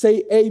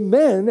say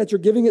amen that you're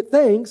giving it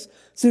thanks,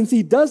 since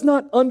he does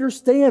not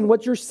understand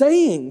what you're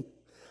saying?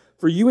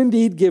 For you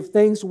indeed give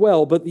thanks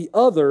well, but the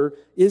other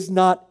is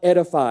not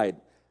edified.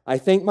 I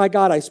thank my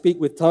God I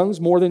speak with tongues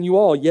more than you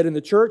all, yet in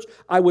the church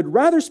I would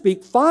rather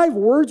speak 5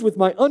 words with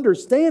my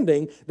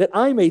understanding that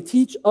I may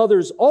teach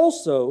others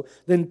also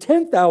than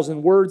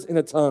 10,000 words in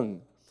a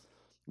tongue.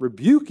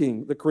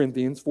 Rebuking the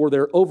Corinthians for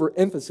their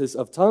overemphasis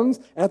of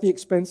tongues at the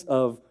expense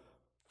of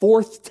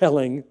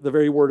forth-telling the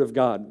very word of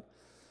God.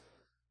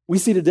 We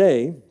see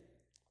today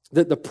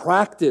that the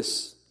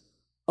practice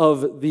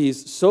of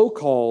these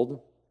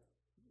so-called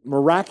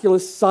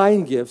miraculous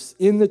sign gifts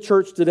in the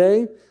church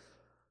today,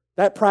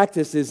 that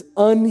practice is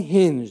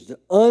unhinged,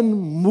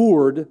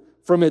 unmoored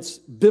from its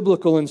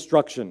biblical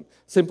instruction,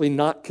 simply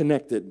not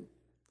connected.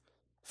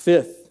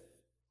 Fifth,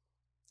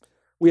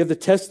 we have the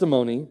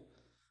testimony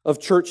of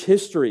church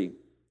history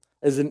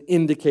as an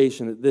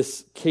indication that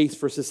this case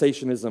for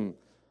cessationism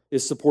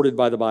is supported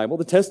by the Bible.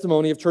 The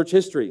testimony of church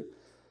history.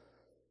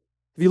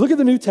 If you look at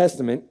the New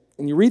Testament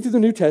and you read through the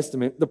New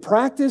Testament, the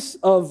practice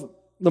of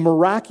the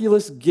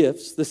miraculous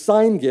gifts, the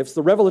sign gifts,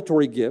 the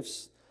revelatory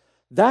gifts,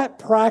 that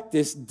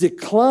practice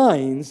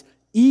declines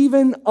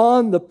even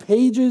on the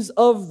pages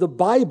of the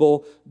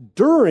Bible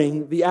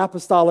during the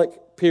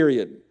apostolic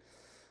period.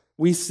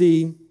 We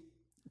see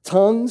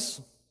tongues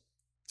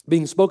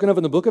being spoken of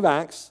in the book of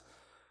Acts.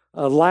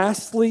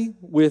 Lastly,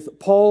 with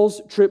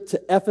Paul's trip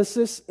to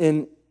Ephesus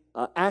in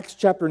Acts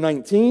chapter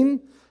 19,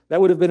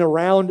 that would have been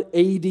around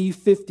AD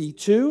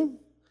 52.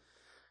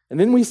 And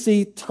then we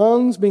see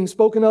tongues being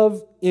spoken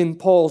of in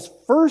Paul's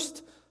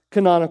first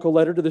canonical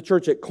letter to the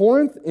church at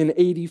Corinth in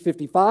AD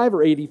 55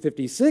 or AD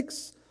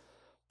 56.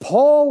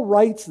 Paul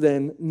writes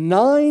then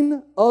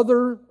 9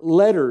 other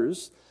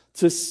letters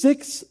to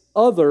 6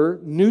 other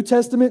New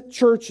Testament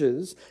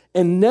churches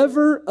and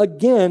never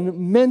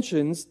again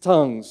mentions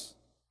tongues.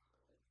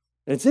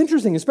 And it's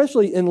interesting,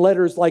 especially in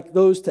letters like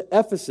those to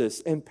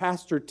Ephesus and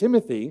Pastor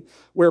Timothy,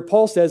 where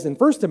Paul says in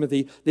 1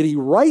 Timothy that he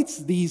writes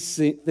these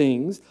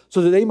things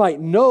so that they might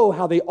know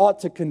how they ought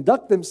to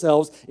conduct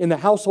themselves in the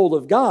household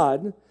of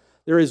God.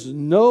 There is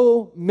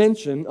no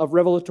mention of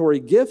revelatory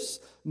gifts,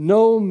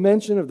 no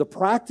mention of the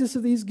practice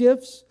of these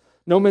gifts,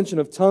 no mention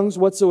of tongues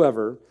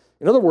whatsoever.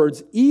 In other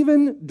words,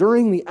 even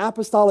during the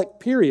apostolic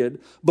period,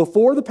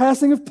 before the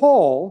passing of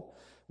Paul,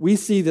 we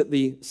see that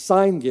the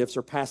sign gifts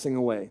are passing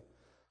away.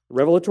 The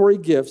revelatory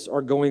gifts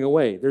are going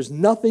away. There's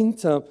nothing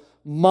to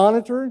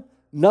monitor,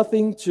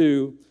 nothing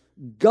to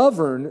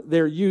govern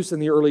their use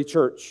in the early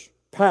church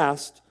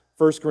past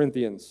 1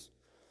 Corinthians.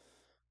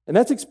 And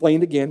that's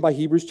explained again by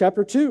Hebrews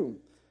chapter 2.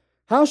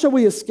 How shall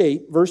we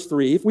escape, verse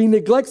 3, if we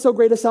neglect so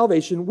great a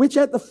salvation, which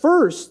at the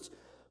first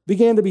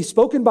began to be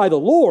spoken by the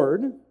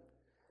Lord,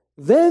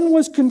 then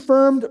was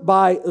confirmed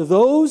by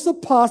those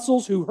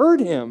apostles who heard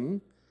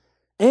him,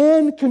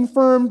 and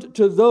confirmed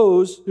to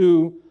those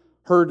who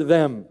heard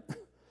them.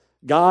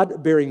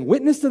 God bearing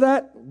witness to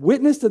that,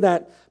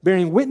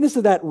 bearing witness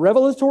to that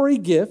revelatory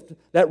gift,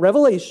 that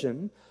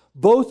revelation,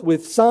 both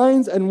with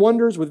signs and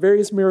wonders, with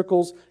various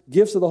miracles,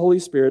 gifts of the Holy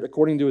Spirit,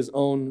 according to his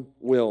own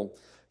will.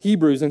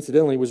 Hebrews,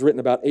 incidentally, was written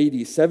about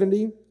AD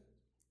 70.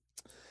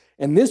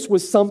 And this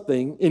was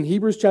something, in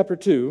Hebrews chapter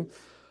 2,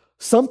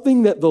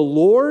 something that the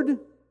Lord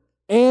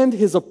and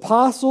his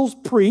apostles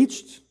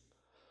preached.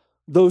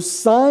 Those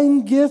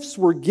sign gifts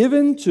were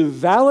given to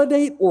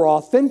validate or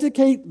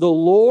authenticate the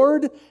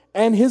Lord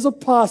and his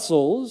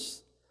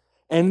apostles.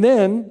 And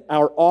then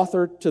our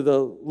author to the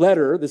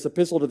letter, this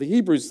epistle to the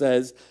Hebrews,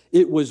 says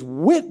it was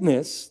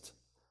witnessed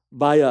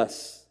by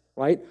us,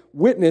 right?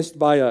 Witnessed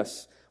by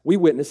us. We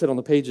witness it on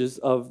the pages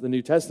of the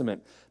New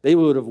Testament. They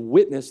would have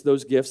witnessed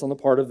those gifts on the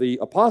part of the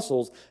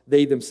apostles.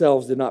 They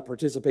themselves did not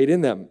participate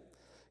in them.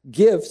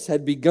 Gifts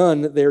had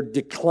begun their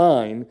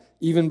decline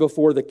even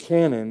before the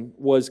canon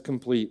was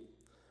complete.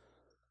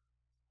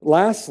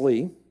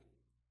 Lastly,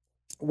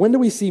 when do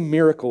we see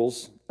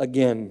miracles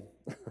again?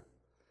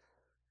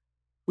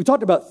 We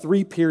talked about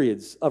 3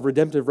 periods of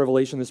redemptive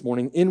revelation this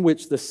morning in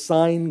which the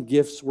sign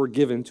gifts were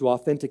given to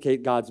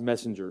authenticate God's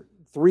messenger.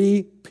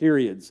 3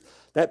 periods.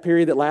 That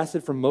period that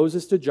lasted from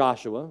Moses to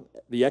Joshua,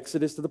 the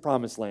Exodus to the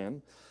Promised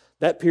Land.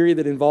 That period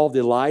that involved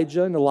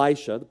Elijah and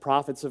Elisha, the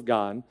prophets of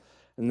God.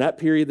 And that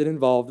period that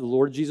involved the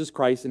Lord Jesus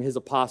Christ and his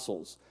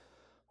apostles.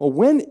 Well,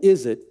 when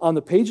is it on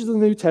the pages of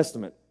the New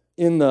Testament,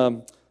 in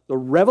the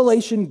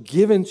revelation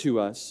given to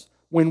us,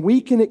 when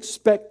we can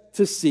expect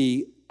to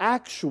see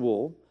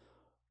actual,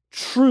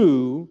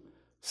 true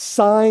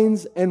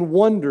signs and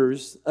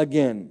wonders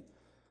again?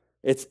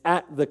 It's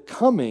at the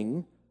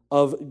coming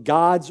of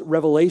God's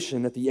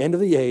revelation at the end of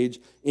the age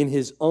in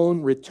his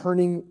own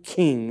returning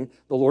King,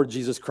 the Lord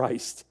Jesus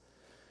Christ.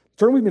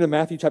 Turn with me to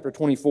Matthew chapter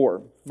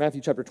 24.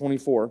 Matthew chapter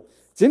 24.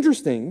 It's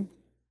interesting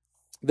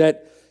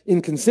that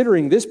in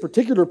considering this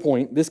particular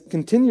point, this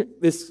particular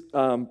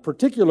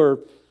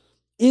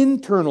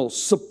internal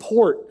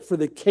support for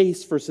the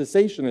case for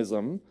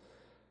cessationism,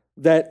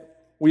 that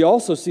we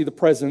also see the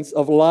presence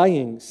of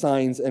lying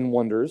signs and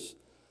wonders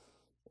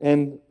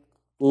and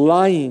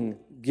lying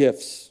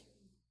gifts.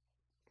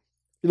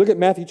 You look at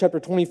Matthew chapter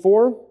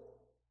 24,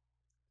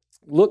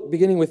 look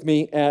beginning with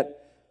me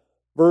at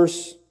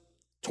verse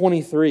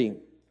 23.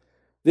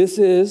 This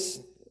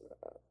is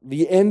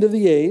the end of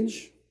the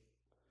age,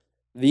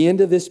 the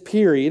end of this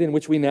period in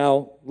which we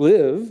now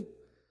live.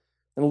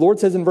 And the Lord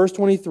says in verse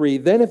 23,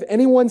 "Then if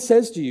anyone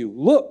says to you,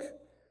 'Look,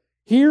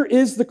 here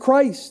is the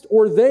Christ,'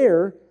 or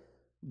 'there,'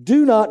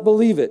 do not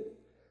believe it."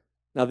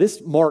 Now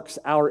this marks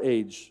our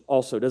age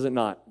also, does it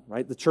not?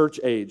 Right? The church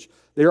age.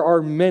 There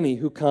are many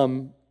who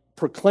come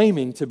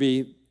proclaiming to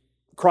be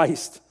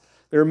Christ.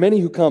 There are many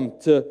who come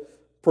to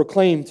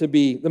proclaim to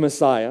be the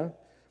Messiah.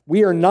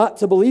 We are not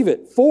to believe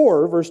it.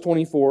 For, verse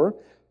 24,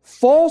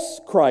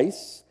 false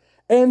Christs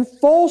and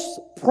false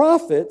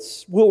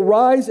prophets will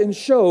rise and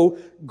show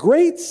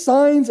great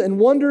signs and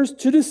wonders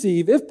to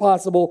deceive, if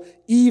possible,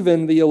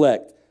 even the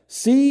elect.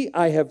 See,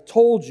 I have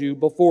told you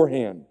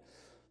beforehand.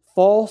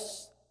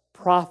 False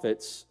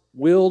prophets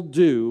will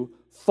do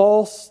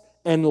false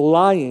and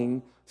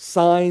lying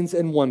signs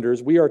and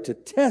wonders. We are to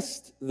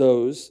test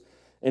those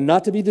and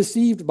not to be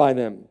deceived by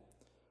them.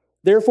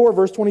 Therefore,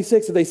 verse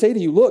 26, if they say to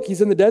you, "Look,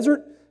 he's in the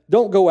desert,"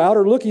 don't go out,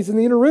 or "Look, he's in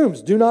the inner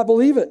rooms," do not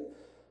believe it.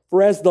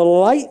 For as the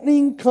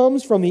lightning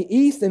comes from the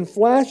east and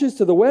flashes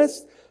to the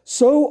west,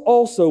 so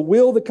also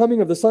will the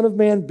coming of the Son of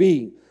Man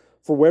be.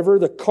 For wherever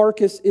the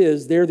carcass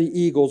is, there the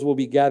eagles will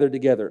be gathered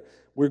together.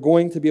 We're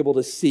going to be able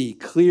to see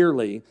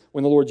clearly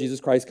when the Lord Jesus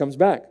Christ comes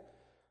back.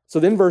 So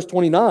then verse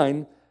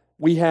 29,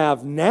 we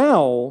have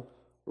now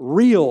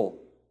real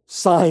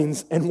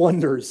signs and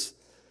wonders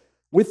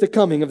with the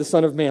coming of the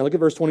Son of Man. Look at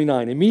verse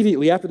 29.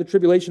 Immediately after the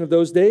tribulation of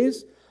those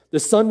days, the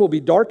sun will be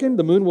darkened,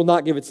 the moon will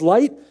not give its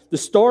light, the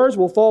stars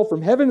will fall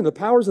from heaven, and the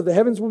powers of the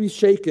heavens will be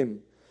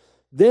shaken.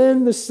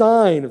 Then the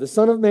sign of the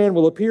Son of Man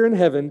will appear in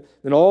heaven,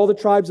 and all the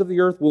tribes of the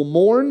earth will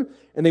mourn,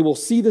 and they will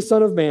see the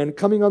Son of Man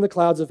coming on the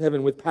clouds of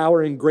heaven with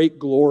power and great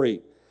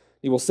glory.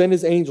 He will send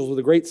his angels with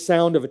a great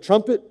sound of a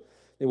trumpet.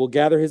 They will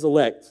gather his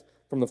elect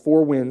from the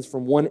four winds,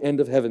 from one end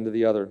of heaven to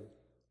the other.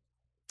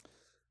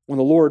 When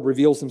the Lord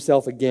reveals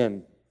himself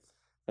again,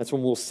 that's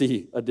when we'll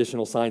see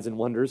additional signs and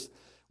wonders.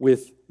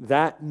 With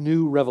that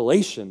new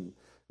revelation,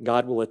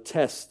 God will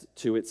attest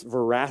to its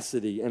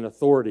veracity and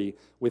authority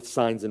with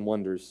signs and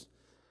wonders.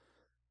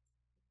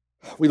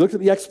 We looked at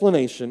the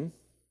explanation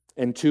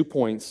and 2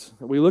 points.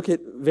 We look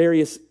at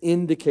various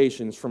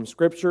indications from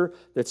Scripture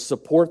that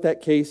support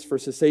that case for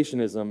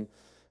cessationism.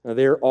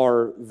 There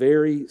are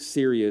very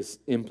serious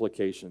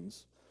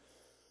implications.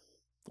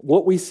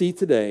 What we see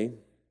today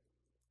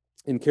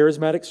in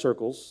charismatic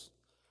circles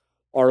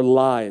are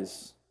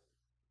lies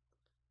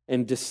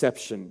and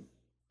deception.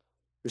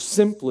 There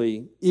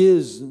simply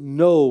is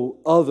no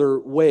other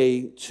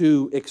way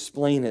to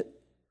explain it.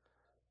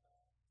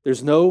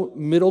 There's no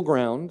middle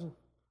ground.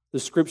 The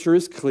Scripture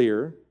is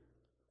clear.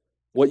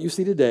 What you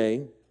see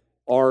today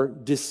are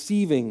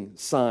deceiving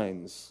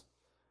signs,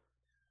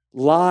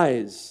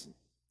 lies.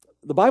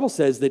 The Bible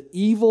says that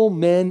evil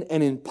men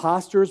and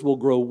impostors will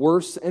grow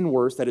worse and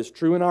worse. That is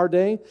true in our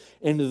day.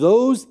 And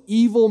those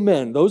evil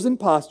men, those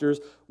impostors,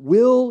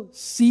 will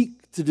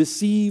seek to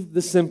deceive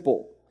the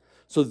simple.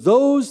 So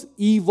those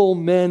evil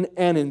men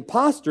and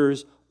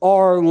impostors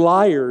are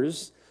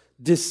liars,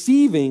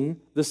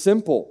 deceiving the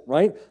simple,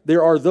 right?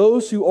 There are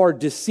those who are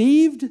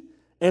deceived,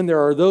 and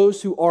there are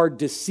those who are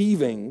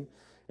deceiving.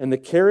 And the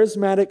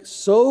charismatic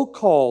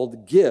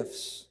so-called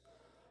gifts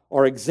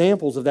are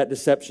examples of that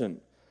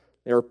deception.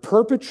 They are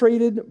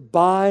perpetrated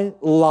by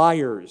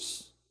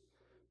liars.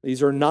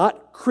 These are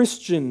not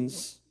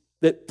Christians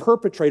that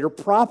perpetrate or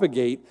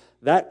propagate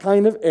that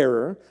kind of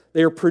error.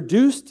 They are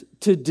produced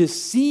to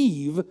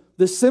deceive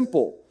the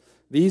simple.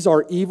 These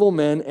are evil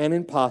men and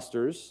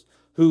impostors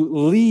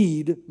who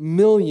lead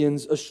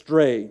millions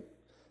astray.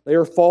 They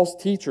are false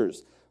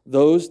teachers,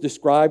 those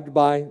described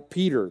by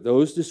Peter,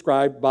 those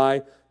described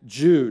by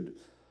Jude,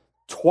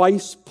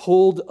 twice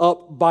pulled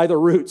up by the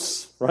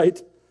roots,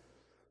 right?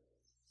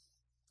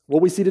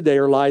 What we see today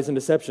are lies and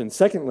deception.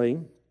 Secondly,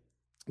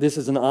 this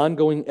is an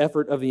ongoing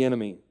effort of the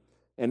enemy,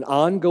 an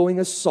ongoing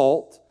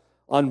assault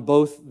on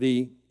both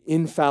the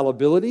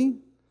infallibility,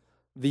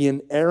 the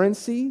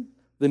inerrancy,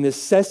 the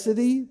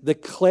necessity, the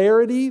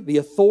clarity, the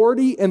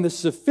authority, and the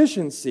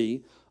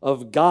sufficiency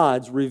of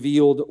God's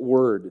revealed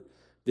word.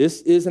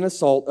 This is an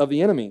assault of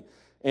the enemy.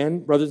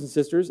 And brothers and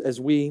sisters, as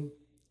we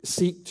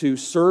seek to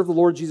serve the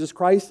Lord Jesus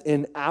Christ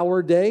in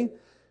our day,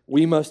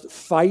 we must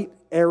fight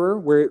error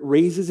where it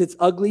raises its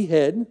ugly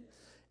head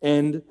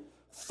and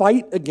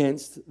fight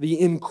against the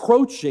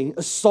encroaching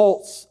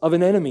assaults of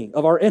an enemy,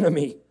 of our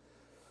enemy.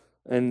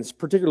 And it's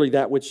particularly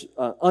that which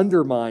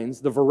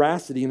undermines the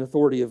veracity and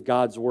authority of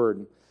God's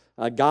word.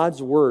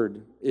 God's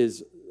word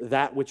is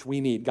that which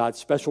we need. God's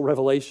special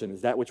revelation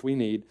is that which we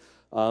need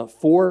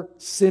for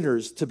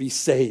sinners to be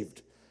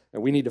saved.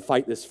 And we need to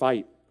fight this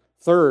fight.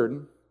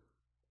 Third,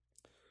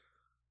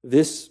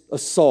 this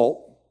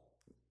assault,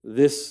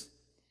 this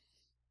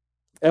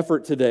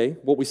effort today,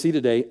 what we see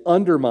today,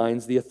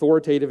 undermines the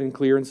authoritative and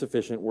clear and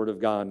sufficient Word of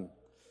God.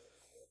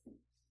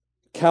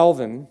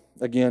 Calvin,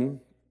 again,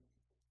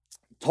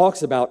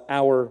 talks about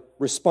our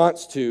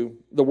response to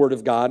the Word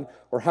of God,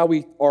 or how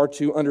we are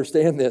to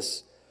understand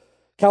this.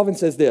 Calvin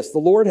says this: the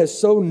Lord has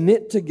so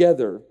knit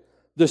together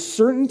the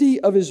certainty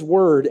of His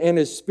Word and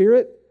His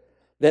Spirit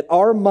that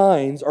our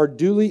minds are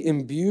duly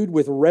imbued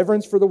with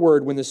reverence for the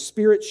Word when the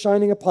Spirit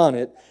shining upon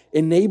it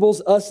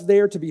enables us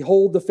there to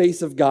behold the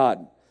face of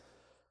God.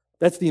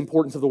 That's the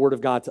importance of the Word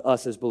of God to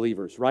us as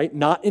believers, right?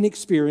 Not in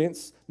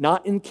experience,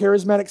 not in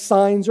charismatic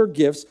signs or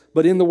gifts,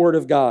 but in the Word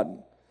of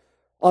God.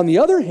 On the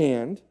other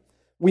hand,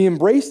 we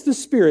embrace the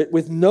Spirit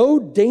with no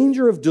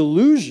danger of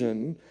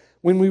delusion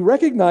when we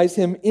recognize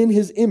Him in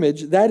His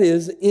image, that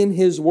is, in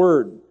His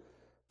Word.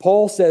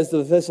 Paul says to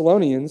the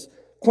Thessalonians,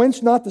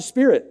 "Quench not the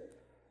Spirit."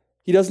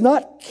 He does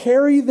not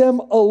carry them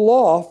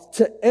aloft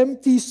to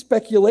empty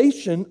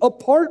speculation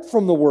apart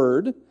from the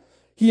Word.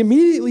 He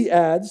immediately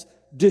adds,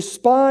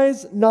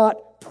 "Despise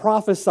not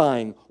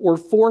prophesying," or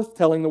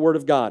forth-telling the Word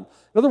of God.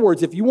 In other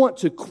words, if you want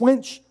to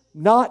quench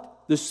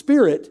not the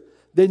Spirit,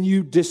 then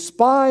you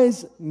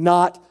despise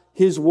not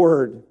His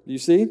Word. Do you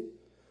see?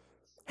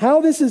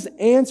 How is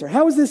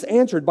this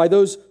answered by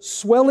those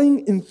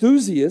swelling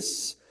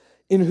enthusiasts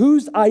in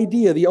whose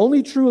idea the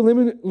only true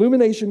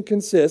illumination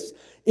consists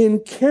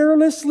in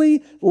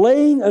carelessly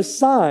laying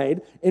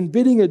aside and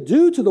bidding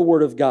adieu to the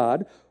Word of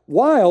God,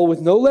 while with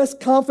no less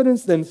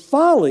confidence than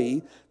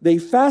folly, they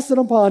fasten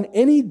upon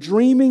any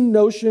dreaming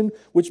notion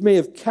which may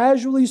have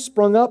casually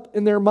sprung up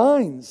in their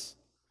minds.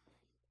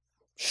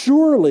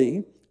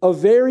 Surely, a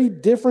very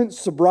different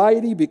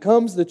sobriety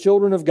becomes the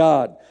children of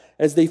God,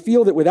 as they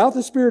feel that without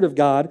the Spirit of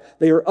God,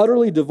 they are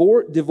utterly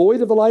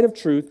devoid of the light of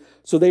truth,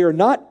 so they are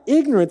not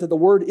ignorant that the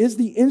Word is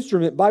the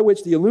instrument by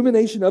which the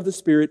illumination of the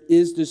Spirit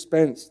is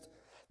dispensed.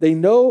 They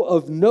know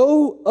of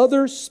no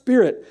other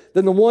Spirit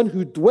than the one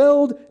who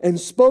dwelled and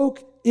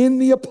spoke in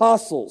the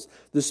apostles,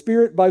 the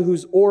Spirit by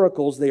whose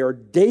oracles they are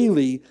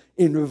daily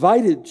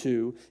invited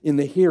to in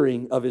the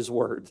hearing of His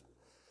Word.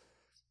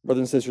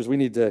 Brothers and sisters, we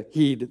need to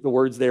heed the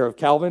words there of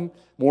Calvin.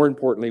 More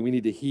importantly, we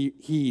need to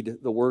heed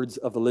the words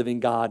of the living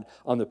God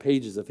on the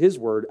pages of His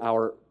Word,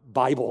 our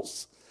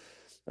Bibles,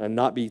 and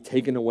not be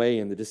taken away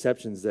in the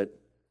deceptions that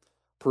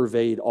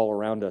pervade all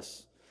around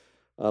us.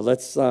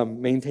 Let's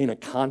maintain a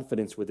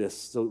confidence with this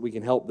so that we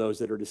can help those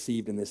that are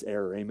deceived in this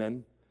error.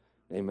 Amen?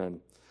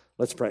 Amen.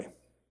 Let's pray.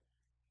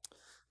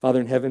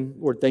 Father in heaven,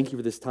 Lord, thank You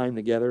for this time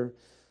together.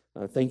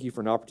 Thank You for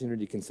an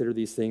opportunity to consider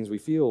these things. We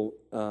feel,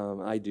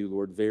 I do,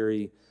 Lord,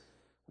 very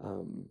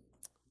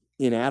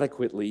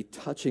inadequately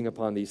touching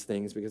upon these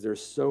things because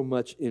there's so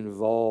much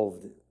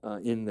involved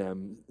in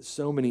them,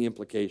 so many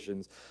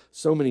implications,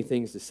 so many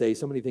things to say,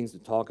 so many things to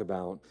talk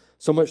about,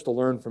 so much to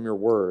learn from Your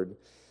Word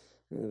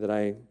that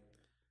I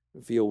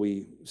feel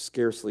we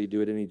scarcely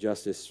do it any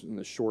justice in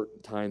the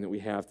short time that we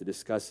have to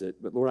discuss it.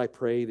 But Lord, I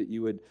pray that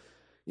You would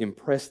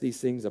impress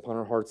these things upon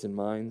our hearts and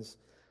minds.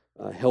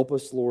 Help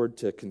us, Lord,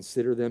 to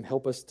consider them.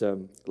 Help us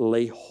to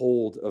lay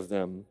hold of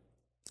them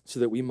so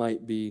that we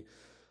might be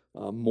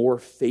more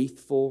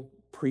faithful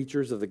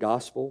preachers of the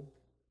gospel,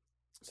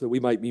 so that we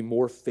might be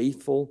more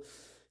faithful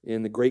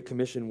in the Great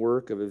Commission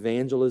work of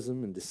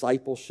evangelism and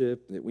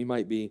discipleship, that we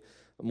might be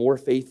more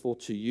faithful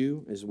to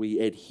You as we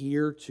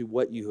adhere to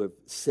what You have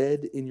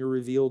said in Your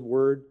revealed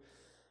word,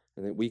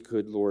 and that we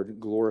could, Lord,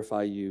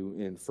 glorify You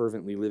in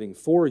fervently living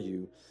for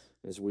You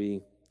as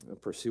we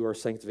pursue our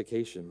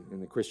sanctification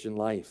in the Christian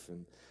life.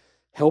 And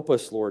help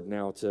us, Lord,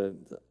 now to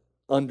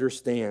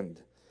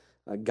understand.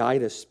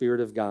 Guide us, Spirit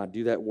of God.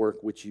 Do that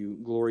work which You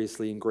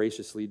gloriously and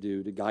graciously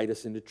do to guide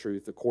us into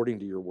truth according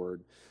to Your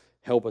word.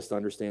 Help us to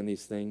understand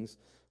these things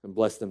and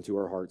bless them to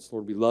our hearts.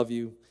 Lord, we love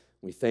You.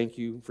 We thank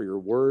You for Your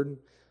word.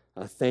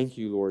 Thank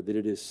You, Lord, that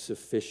it is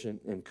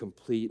sufficient and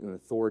complete and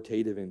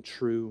authoritative and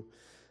true.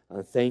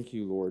 Thank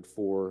You, Lord,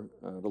 for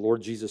the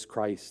Lord Jesus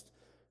Christ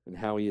and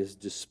how He is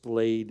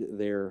displayed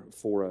there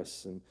for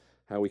us and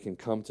how we can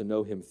come to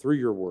know Him through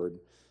Your word.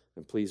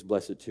 And please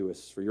bless it to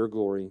us for Your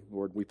glory.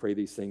 Lord, we pray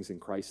these things in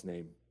Christ's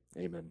name.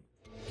 Amen.